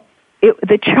 Well,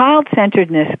 the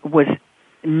child-centeredness was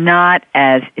not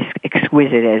as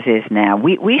exquisite as is now.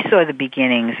 We saw the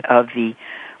beginnings of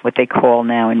what they call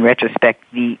now in retrospect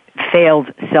the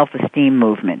failed self-esteem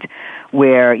movement,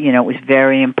 where, it was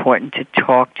very important to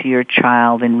talk to your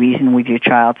child and reason with your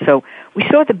child. So we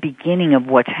saw the beginning of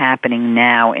what's happening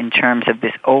now in terms of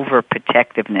this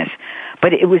overprotectiveness,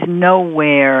 but it was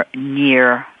nowhere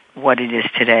near what it is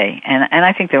today. And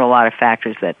I think there are a lot of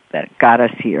factors that got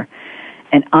us here.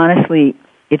 And honestly,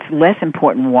 it's less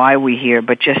important why we're here,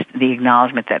 but just the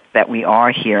acknowledgement that we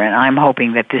are here. And I'm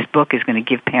hoping that this book is going to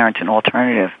give parents an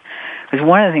alternative. Because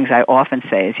one of the things I often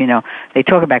say is, they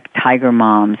talk about tiger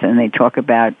moms and they talk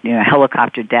about,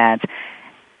 helicopter dads.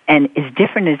 And as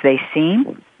different as they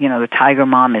seem, the tiger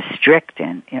mom is strict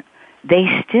and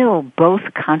they still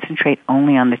both concentrate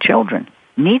only on the children.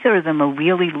 Neither of them are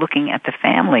really looking at the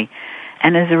family.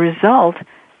 And as a result,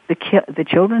 the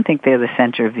children think they're the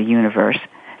center of the universe.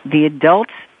 The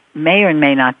adults may or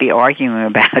may not be arguing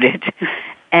about it,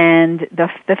 and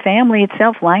the family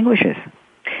itself languishes.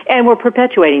 And we're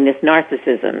perpetuating this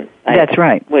narcissism. That's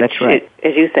right. Which, that's right.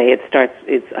 As you say, it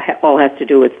all has to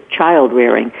do with child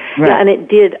rearing. Right. Yeah, and it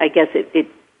did. I guess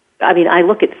I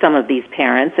look at some of these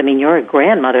parents. You're a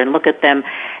grandmother, and look at them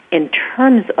in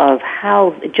terms of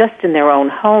how, just in their own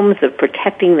homes, of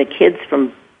protecting the kids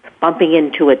from bumping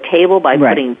into a table by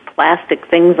putting plastic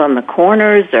things on the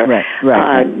corners, or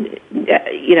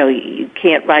you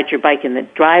can't ride your bike in the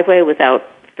driveway without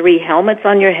 3 helmets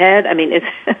on your head. It's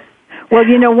Well,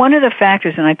 one of the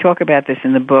factors, and I talk about this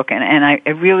in the book, and I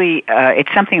really,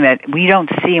 it's something that we don't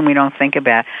see and we don't think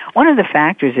about. One of the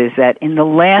factors is that in the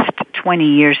last 20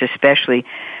 years especially,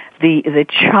 the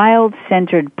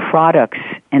child-centered products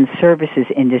and services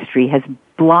industry has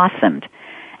blossomed,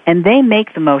 and they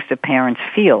make the most of parents'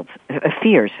 fears,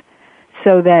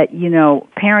 so that,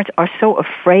 parents are so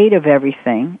afraid of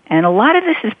everything, and a lot of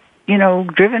this is,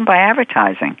 driven by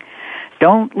advertising.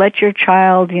 Don't let your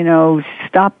child,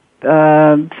 stop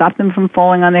them from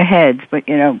falling on their heads, but,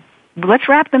 let's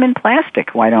wrap them in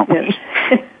plastic, why don't we?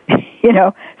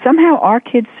 Yes. Somehow our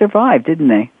kids survived, didn't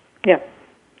they? Yeah.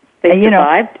 They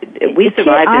survived. We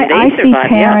survived and they survived. I see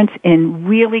parents in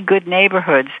really good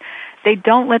neighborhoods, they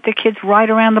don't let their kids ride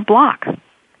around the block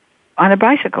on their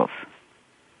bicycles.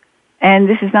 And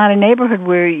this is not a neighborhood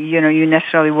where, you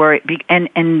necessarily worry.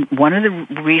 And one of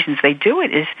the reasons they do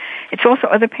it is it's also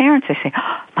other parents. They say,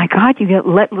 oh, my God, you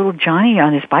let little Johnny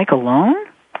on his bike alone?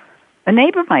 A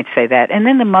neighbor might say that. And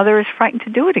then the mother is frightened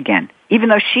to do it again, even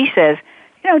though she says,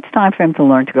 it's time for him to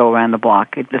learn to go around the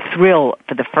block. The thrill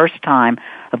for the first time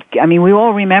we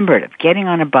all remember it, of getting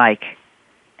on a bike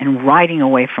and riding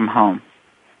away from home.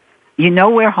 You know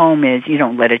where home is. You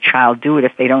don't let a child do it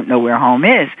if they don't know where home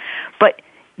is. But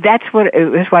that's why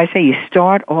I say you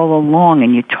start all along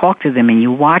and you talk to them and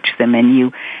you watch them and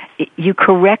you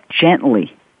correct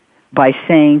gently by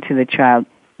saying to the child,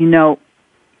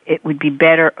 it would be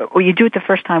better, or you do it the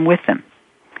first time with them.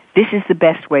 This is the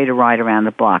best way to ride around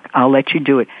the block. I'll let you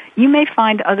do it. You may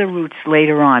find other routes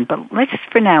later on, but let's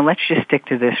just stick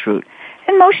to this route.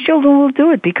 And most children will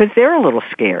do it because they're a little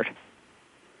scared.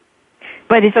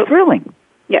 But it's thrilling.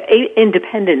 Yeah,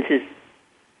 independence is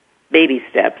baby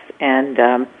steps, and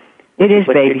it is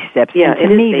baby steps. Yeah, and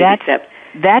to me, that's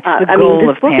the goal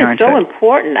of parenthood. This book is so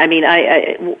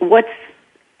important. What's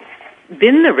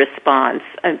been the response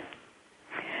to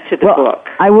the book?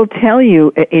 I will tell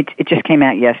you, it just came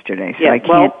out yesterday, so I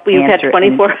can't. You've had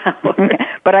 24 hours.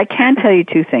 But I can tell you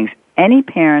two things. Any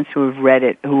parents who have read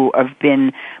it, who have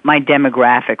been my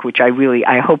demographic, which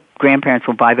I hope grandparents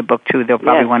will buy the book too. They'll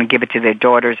probably want to give it to their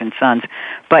daughters and sons.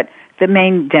 But the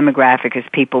main demographic is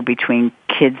people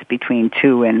kids between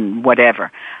 2 and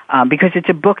whatever, because it's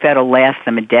a book that'll last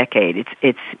them a decade.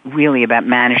 It's really about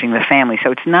managing the family.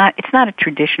 So it's not a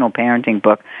traditional parenting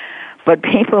book. But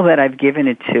people that I've given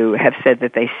it to have said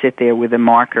that they sit there with a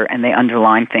marker and they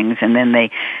underline things, and then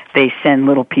they send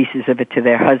little pieces of it to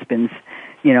their husbands.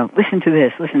 Listen to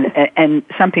this, and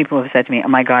some people have said to me, oh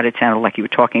my God, it sounded like you were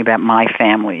talking about my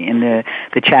family in the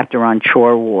chapter on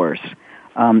chore wars.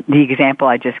 The example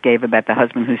I just gave about the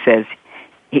husband who says,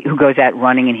 who goes out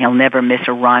running and he'll never miss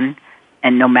a run,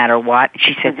 and no matter what.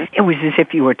 She said, it was as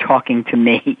if you were talking to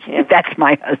me. That's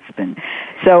my husband.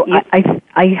 So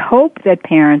I hope that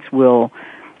parents will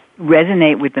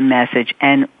resonate with the message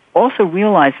and also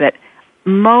realize that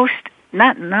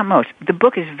the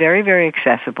book is very, very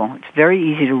accessible. It's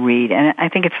very easy to read, and I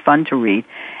think it's fun to read.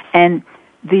 And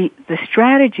the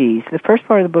strategies, the first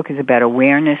part of the book is about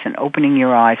awareness and opening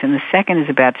your eyes, and the second is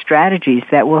about strategies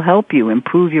that will help you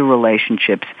improve your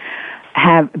relationships,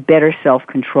 have better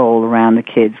self-control around the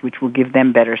kids, which will give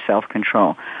them better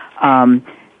self-control. And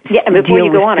before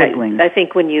you go on, I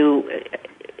think when you're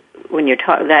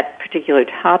talking that particular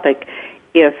topic,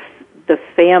 if the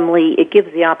family, it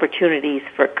gives the opportunities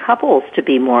for couples to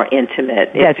be more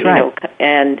intimate. That's right.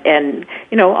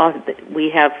 We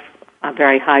have a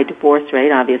very high divorce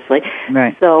rate, obviously.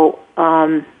 Right. So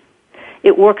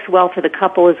it works well for the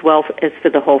couple as well as for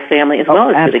the whole family, as well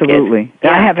as for the kids. Absolutely.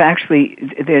 Yeah. I have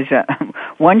there's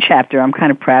one chapter I'm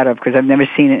kind of proud of because I've never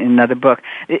seen it in another book.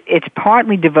 It's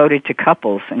partly devoted to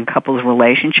couples and couples'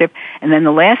 relationship, and then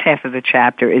the last half of the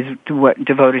chapter is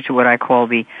devoted to what I call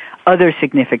the other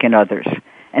significant others.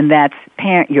 And that's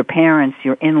your parents,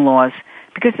 your in-laws,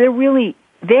 because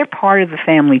they're part of the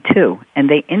family too, and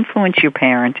they influence your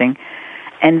parenting.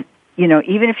 And,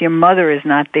 even if your mother is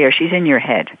not there, she's in your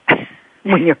head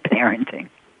when you're parenting.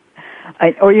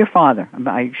 Or your father.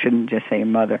 I shouldn't just say your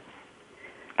mother.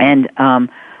 And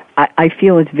I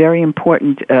feel it's very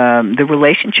important. The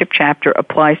relationship chapter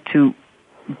applies to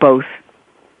both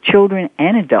children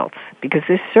and adults, because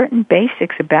there's certain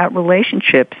basics about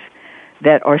relationships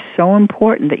that are so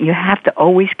important that you have to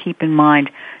always keep in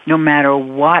mind no matter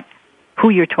who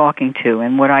you're talking to.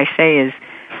 And what I say is,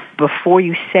 before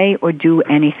you say or do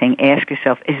anything, ask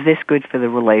yourself, is this good for the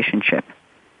relationship?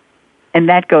 And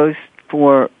that goes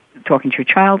for talking to your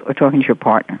child or talking to your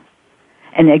partner.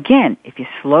 And again, if you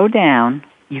slow down,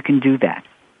 you can do that.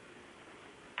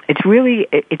 It's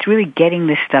really getting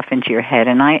this stuff into your head.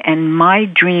 And my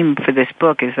dream for this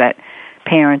book is that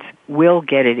parents will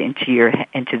get it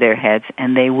into their heads,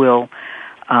 and they will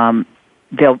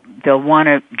they'll want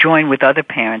to join with other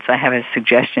parents. I have a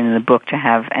suggestion in the book to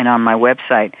have, and on my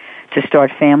website, to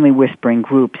start family whispering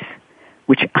groups,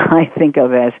 which I think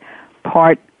of as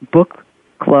part book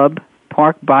club,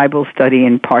 part Bible study,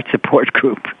 and part support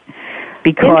group.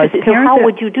 Because so how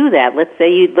would you do that?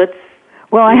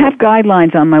 Well, I have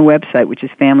guidelines on my website, which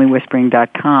is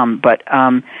familywhispering.com. But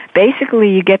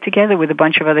basically, you get together with a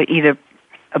bunch of either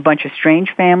a bunch of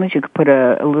strange families. You could put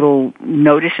a little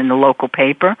notice in the local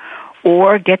paper,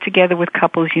 or get together with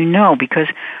couples you know. Because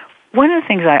one of the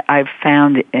things I've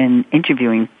found in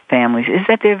interviewing families is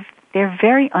that they're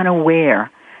very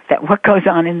unaware that what goes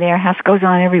on in their house goes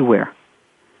on everywhere.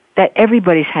 That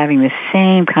everybody's having the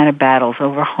same kind of battles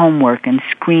over homework and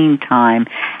screen time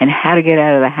and how to get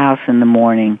out of the house in the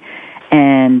morning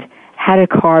and how to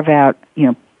carve out,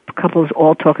 couples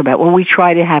all talk about, well, we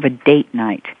try to have a date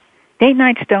night. Date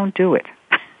nights don't do it.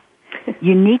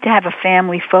 You need to have a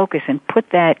family focus and put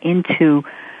that into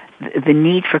the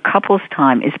need for couples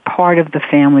time is part of the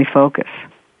family focus.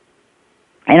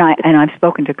 And I've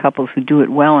spoken to couples who do it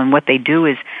well, and what they do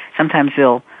is sometimes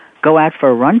they'll go out for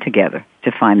a run together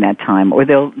to find that time, or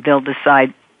they'll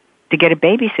decide to get a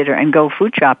babysitter and go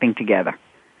food shopping together.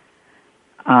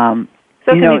 So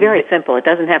it can be very simple. It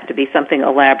doesn't have to be something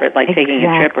elaborate like taking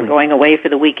a trip or going away for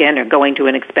the weekend or going to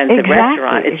an expensive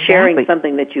restaurant. It's sharing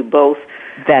something that you both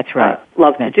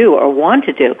love to do or want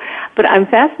to do. But I'm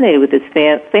fascinated with this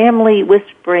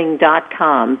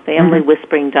familywhispering.com,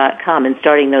 familywhispering.com, and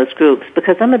starting those groups,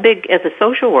 because I'm as a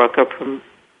social worker,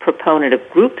 proponent of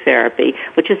group therapy,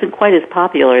 which isn't quite as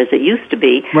popular as it used to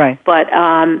be. Right. But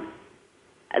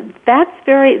that's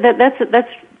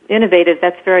innovative.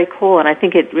 That's very cool, and I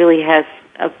think it really has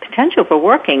a potential for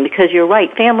working, because you're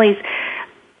right. Families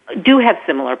do have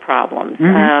similar problems,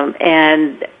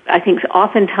 and I think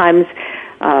oftentimes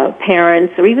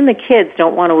parents or even the kids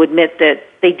don't want to admit that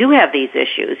they do have these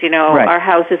issues. Our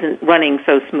house isn't running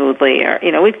so smoothly, or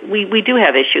we do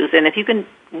have issues. And if you can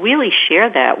really share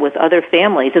that with other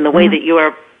families in the way that you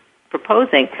are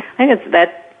proposing, I think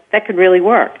that could really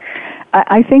work.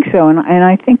 I think so, and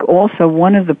I think also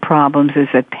one of the problems is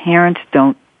that parents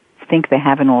don't think they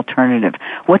have an alternative.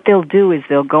 What they'll do is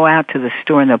they'll go out to the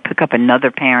store and they'll pick up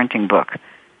another parenting book.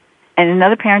 And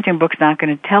another parenting book's not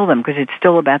going to tell them, because it's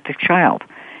still about the child.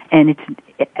 And it's,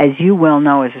 as you well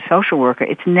know as a social worker,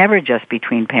 it's never just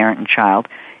between parent and child.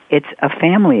 It's a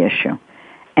family issue.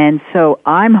 And so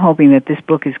I'm hoping that this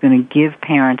book is going to give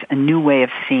parents a new way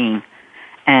of seeing.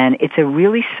 And it's a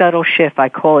really subtle shift. I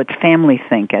call it family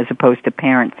think as opposed to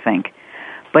parent think.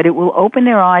 But it will open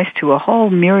their eyes to a whole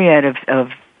myriad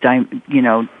of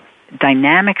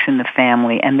dynamics in the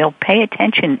family, and they'll pay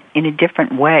attention in a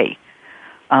different way.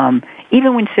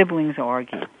 Even when siblings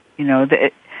argue, and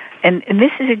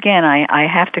this is, again, I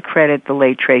have to credit the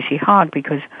late Tracy Hogg,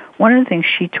 because one of the things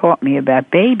she taught me about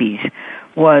babies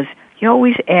was you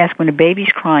always ask, when a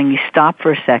baby's crying, you stop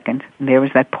for a second, and there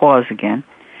was that pause again,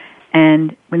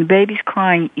 and when the baby's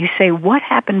crying, you say, what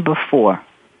happened before?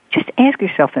 Just ask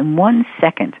yourself in 1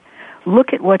 second,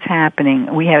 look at what's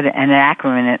happening. We have an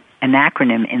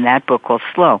acronym in that book called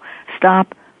SLOW.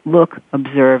 Stop, look,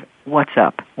 observe, what's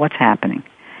up, what's happening.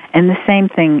 And the same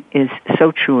thing is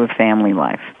so true of family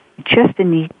life. Just a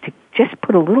need to just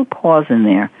put a little pause in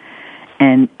there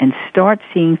and start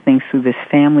seeing things through this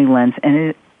family lens.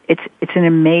 And it's an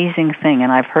amazing thing,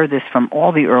 and I've heard this from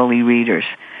all the early readers,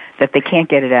 that they can't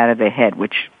get it out of their head,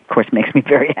 which, of course, makes me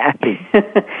very happy.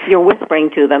 You're whispering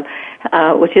to them,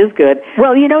 which is good.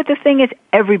 Well, the thing is,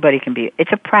 everybody can be.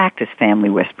 It's a practice, family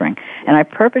whispering. And I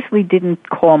purposely didn't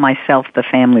call myself the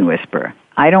family whisperer.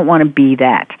 I don't want to be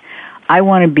that. I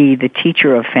want to be the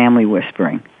teacher of family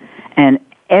whispering. And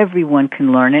everyone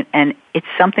can learn it, and it's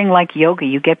something like yoga.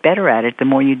 You get better at it the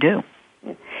more you do.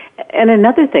 And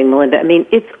another thing, Melinda,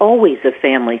 it's always a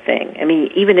family thing.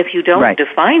 Even if you don't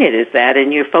define it as that,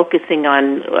 and you're focusing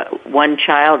on one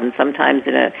child, and sometimes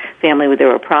in a family where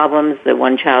there are problems, the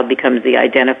one child becomes the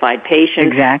identified patient.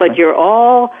 Exactly. But you're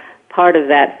all part of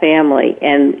that family,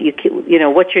 and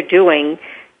what you're doing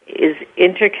is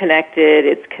interconnected.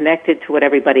 It's connected to what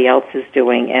everybody else is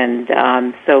doing,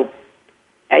 and so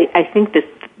I think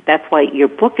that's why your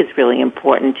book is really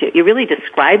important. You're really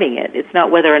describing it. It's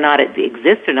not whether or not it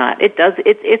exists or not. It does.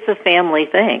 It's a family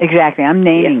thing. Exactly. I'm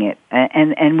naming it,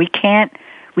 and we can't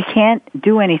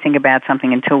do anything about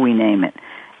something until we name it.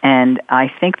 And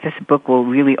I think this book will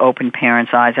really open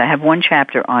parents' eyes. I have one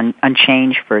chapter on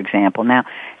change, for example. Now,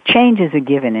 change is a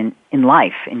given in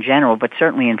life in general, but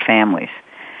certainly in families.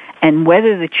 And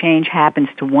whether the change happens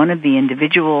to one of the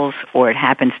individuals or it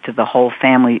happens to the whole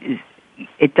family,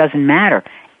 it doesn't matter.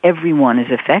 Everyone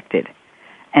is affected.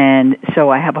 And so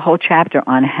I have a whole chapter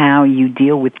on how you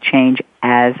deal with change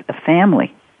as a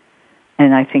family.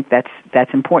 And I think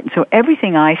that's important. So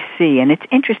everything I see, and it's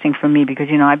interesting for me because,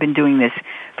 I've been doing this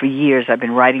for years. I've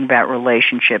been writing about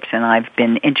relationships, and I've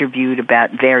been interviewed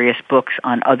about various books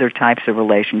on other types of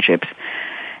relationships.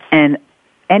 And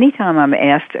anytime I'm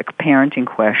asked a parenting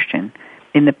question,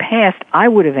 in the past, I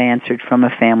would have answered from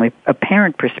a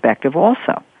parent perspective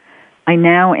also. I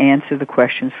now answer the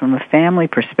questions from a family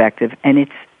perspective, and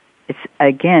it's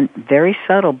again, very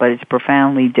subtle, but it's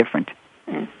profoundly different.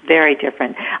 Very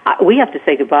different. We have to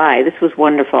say goodbye. This was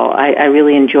wonderful. I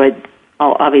really enjoyed,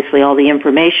 obviously, all the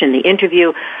information, the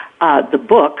interview, the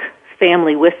book,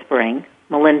 Family Whispering,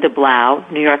 Melinda Blau,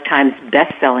 New York Times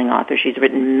best-selling author. She's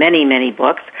written many, many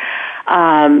books.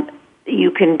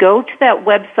 You can go to that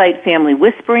website,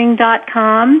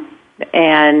 familywhispering.com,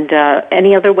 and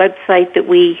any other website that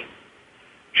we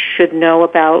should know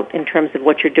about in terms of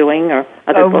what you're doing or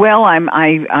other books? Well, I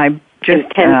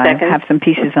just have some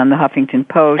pieces on the Huffington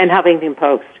Post. And Huffington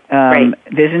Post. Great.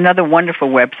 There's another wonderful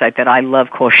website that I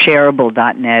love called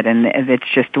shareable.net, and it's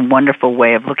just a wonderful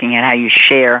way of looking at how you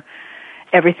share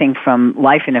everything from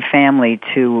life in a family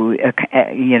to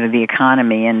the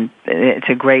economy, and it's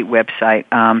a great website.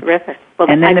 Terrific. Well,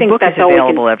 and then I the think book that's is all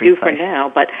available we can do every place. for now.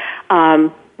 But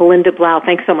Melinda Blau,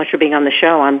 thanks so much for being on the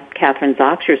show. I'm Kathryn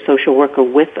Zox, your social worker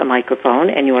with a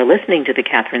microphone, and you are listening to The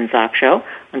Kathryn Zox Show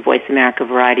on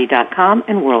VoiceAmericaVariety.com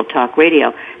and World Talk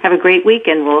Radio. Have a great week,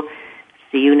 and we'll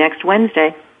see you next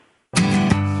Wednesday.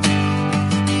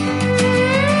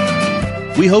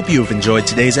 We hope you have enjoyed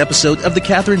today's episode of The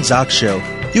Kathryn Zox Show.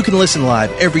 You can listen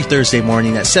live every Thursday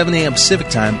morning at 7 a.m. Pacific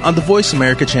Time on the Voice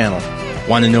America channel.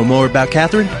 Want to know more about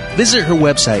Kathryn? Visit her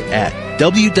website at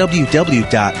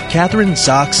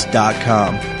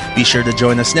www.kathrynzox.com. Be sure to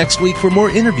join us next week for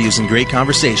more interviews and great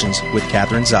conversations with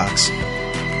Kathryn Zox.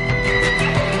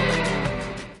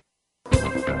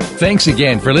 Thanks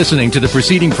again for listening to the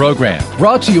preceding program,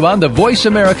 brought to you on the Voice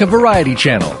America Variety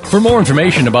Channel. For more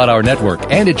information about our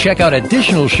network and to check out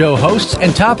additional show hosts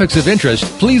and topics of interest,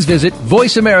 please visit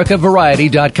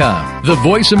VoiceAmericaVariety.com. The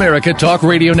Voice America Talk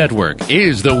Radio Network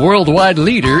is the worldwide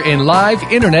leader in live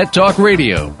Internet talk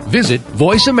radio. Visit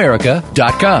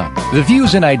VoiceAmerica.com. The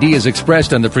views and ideas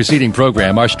expressed on the preceding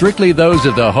program are strictly those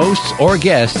of the hosts or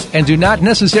guests and do not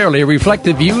necessarily reflect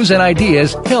the views and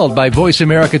ideas held by Voice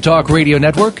America Talk Radio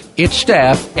Network, its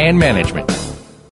staff, and management.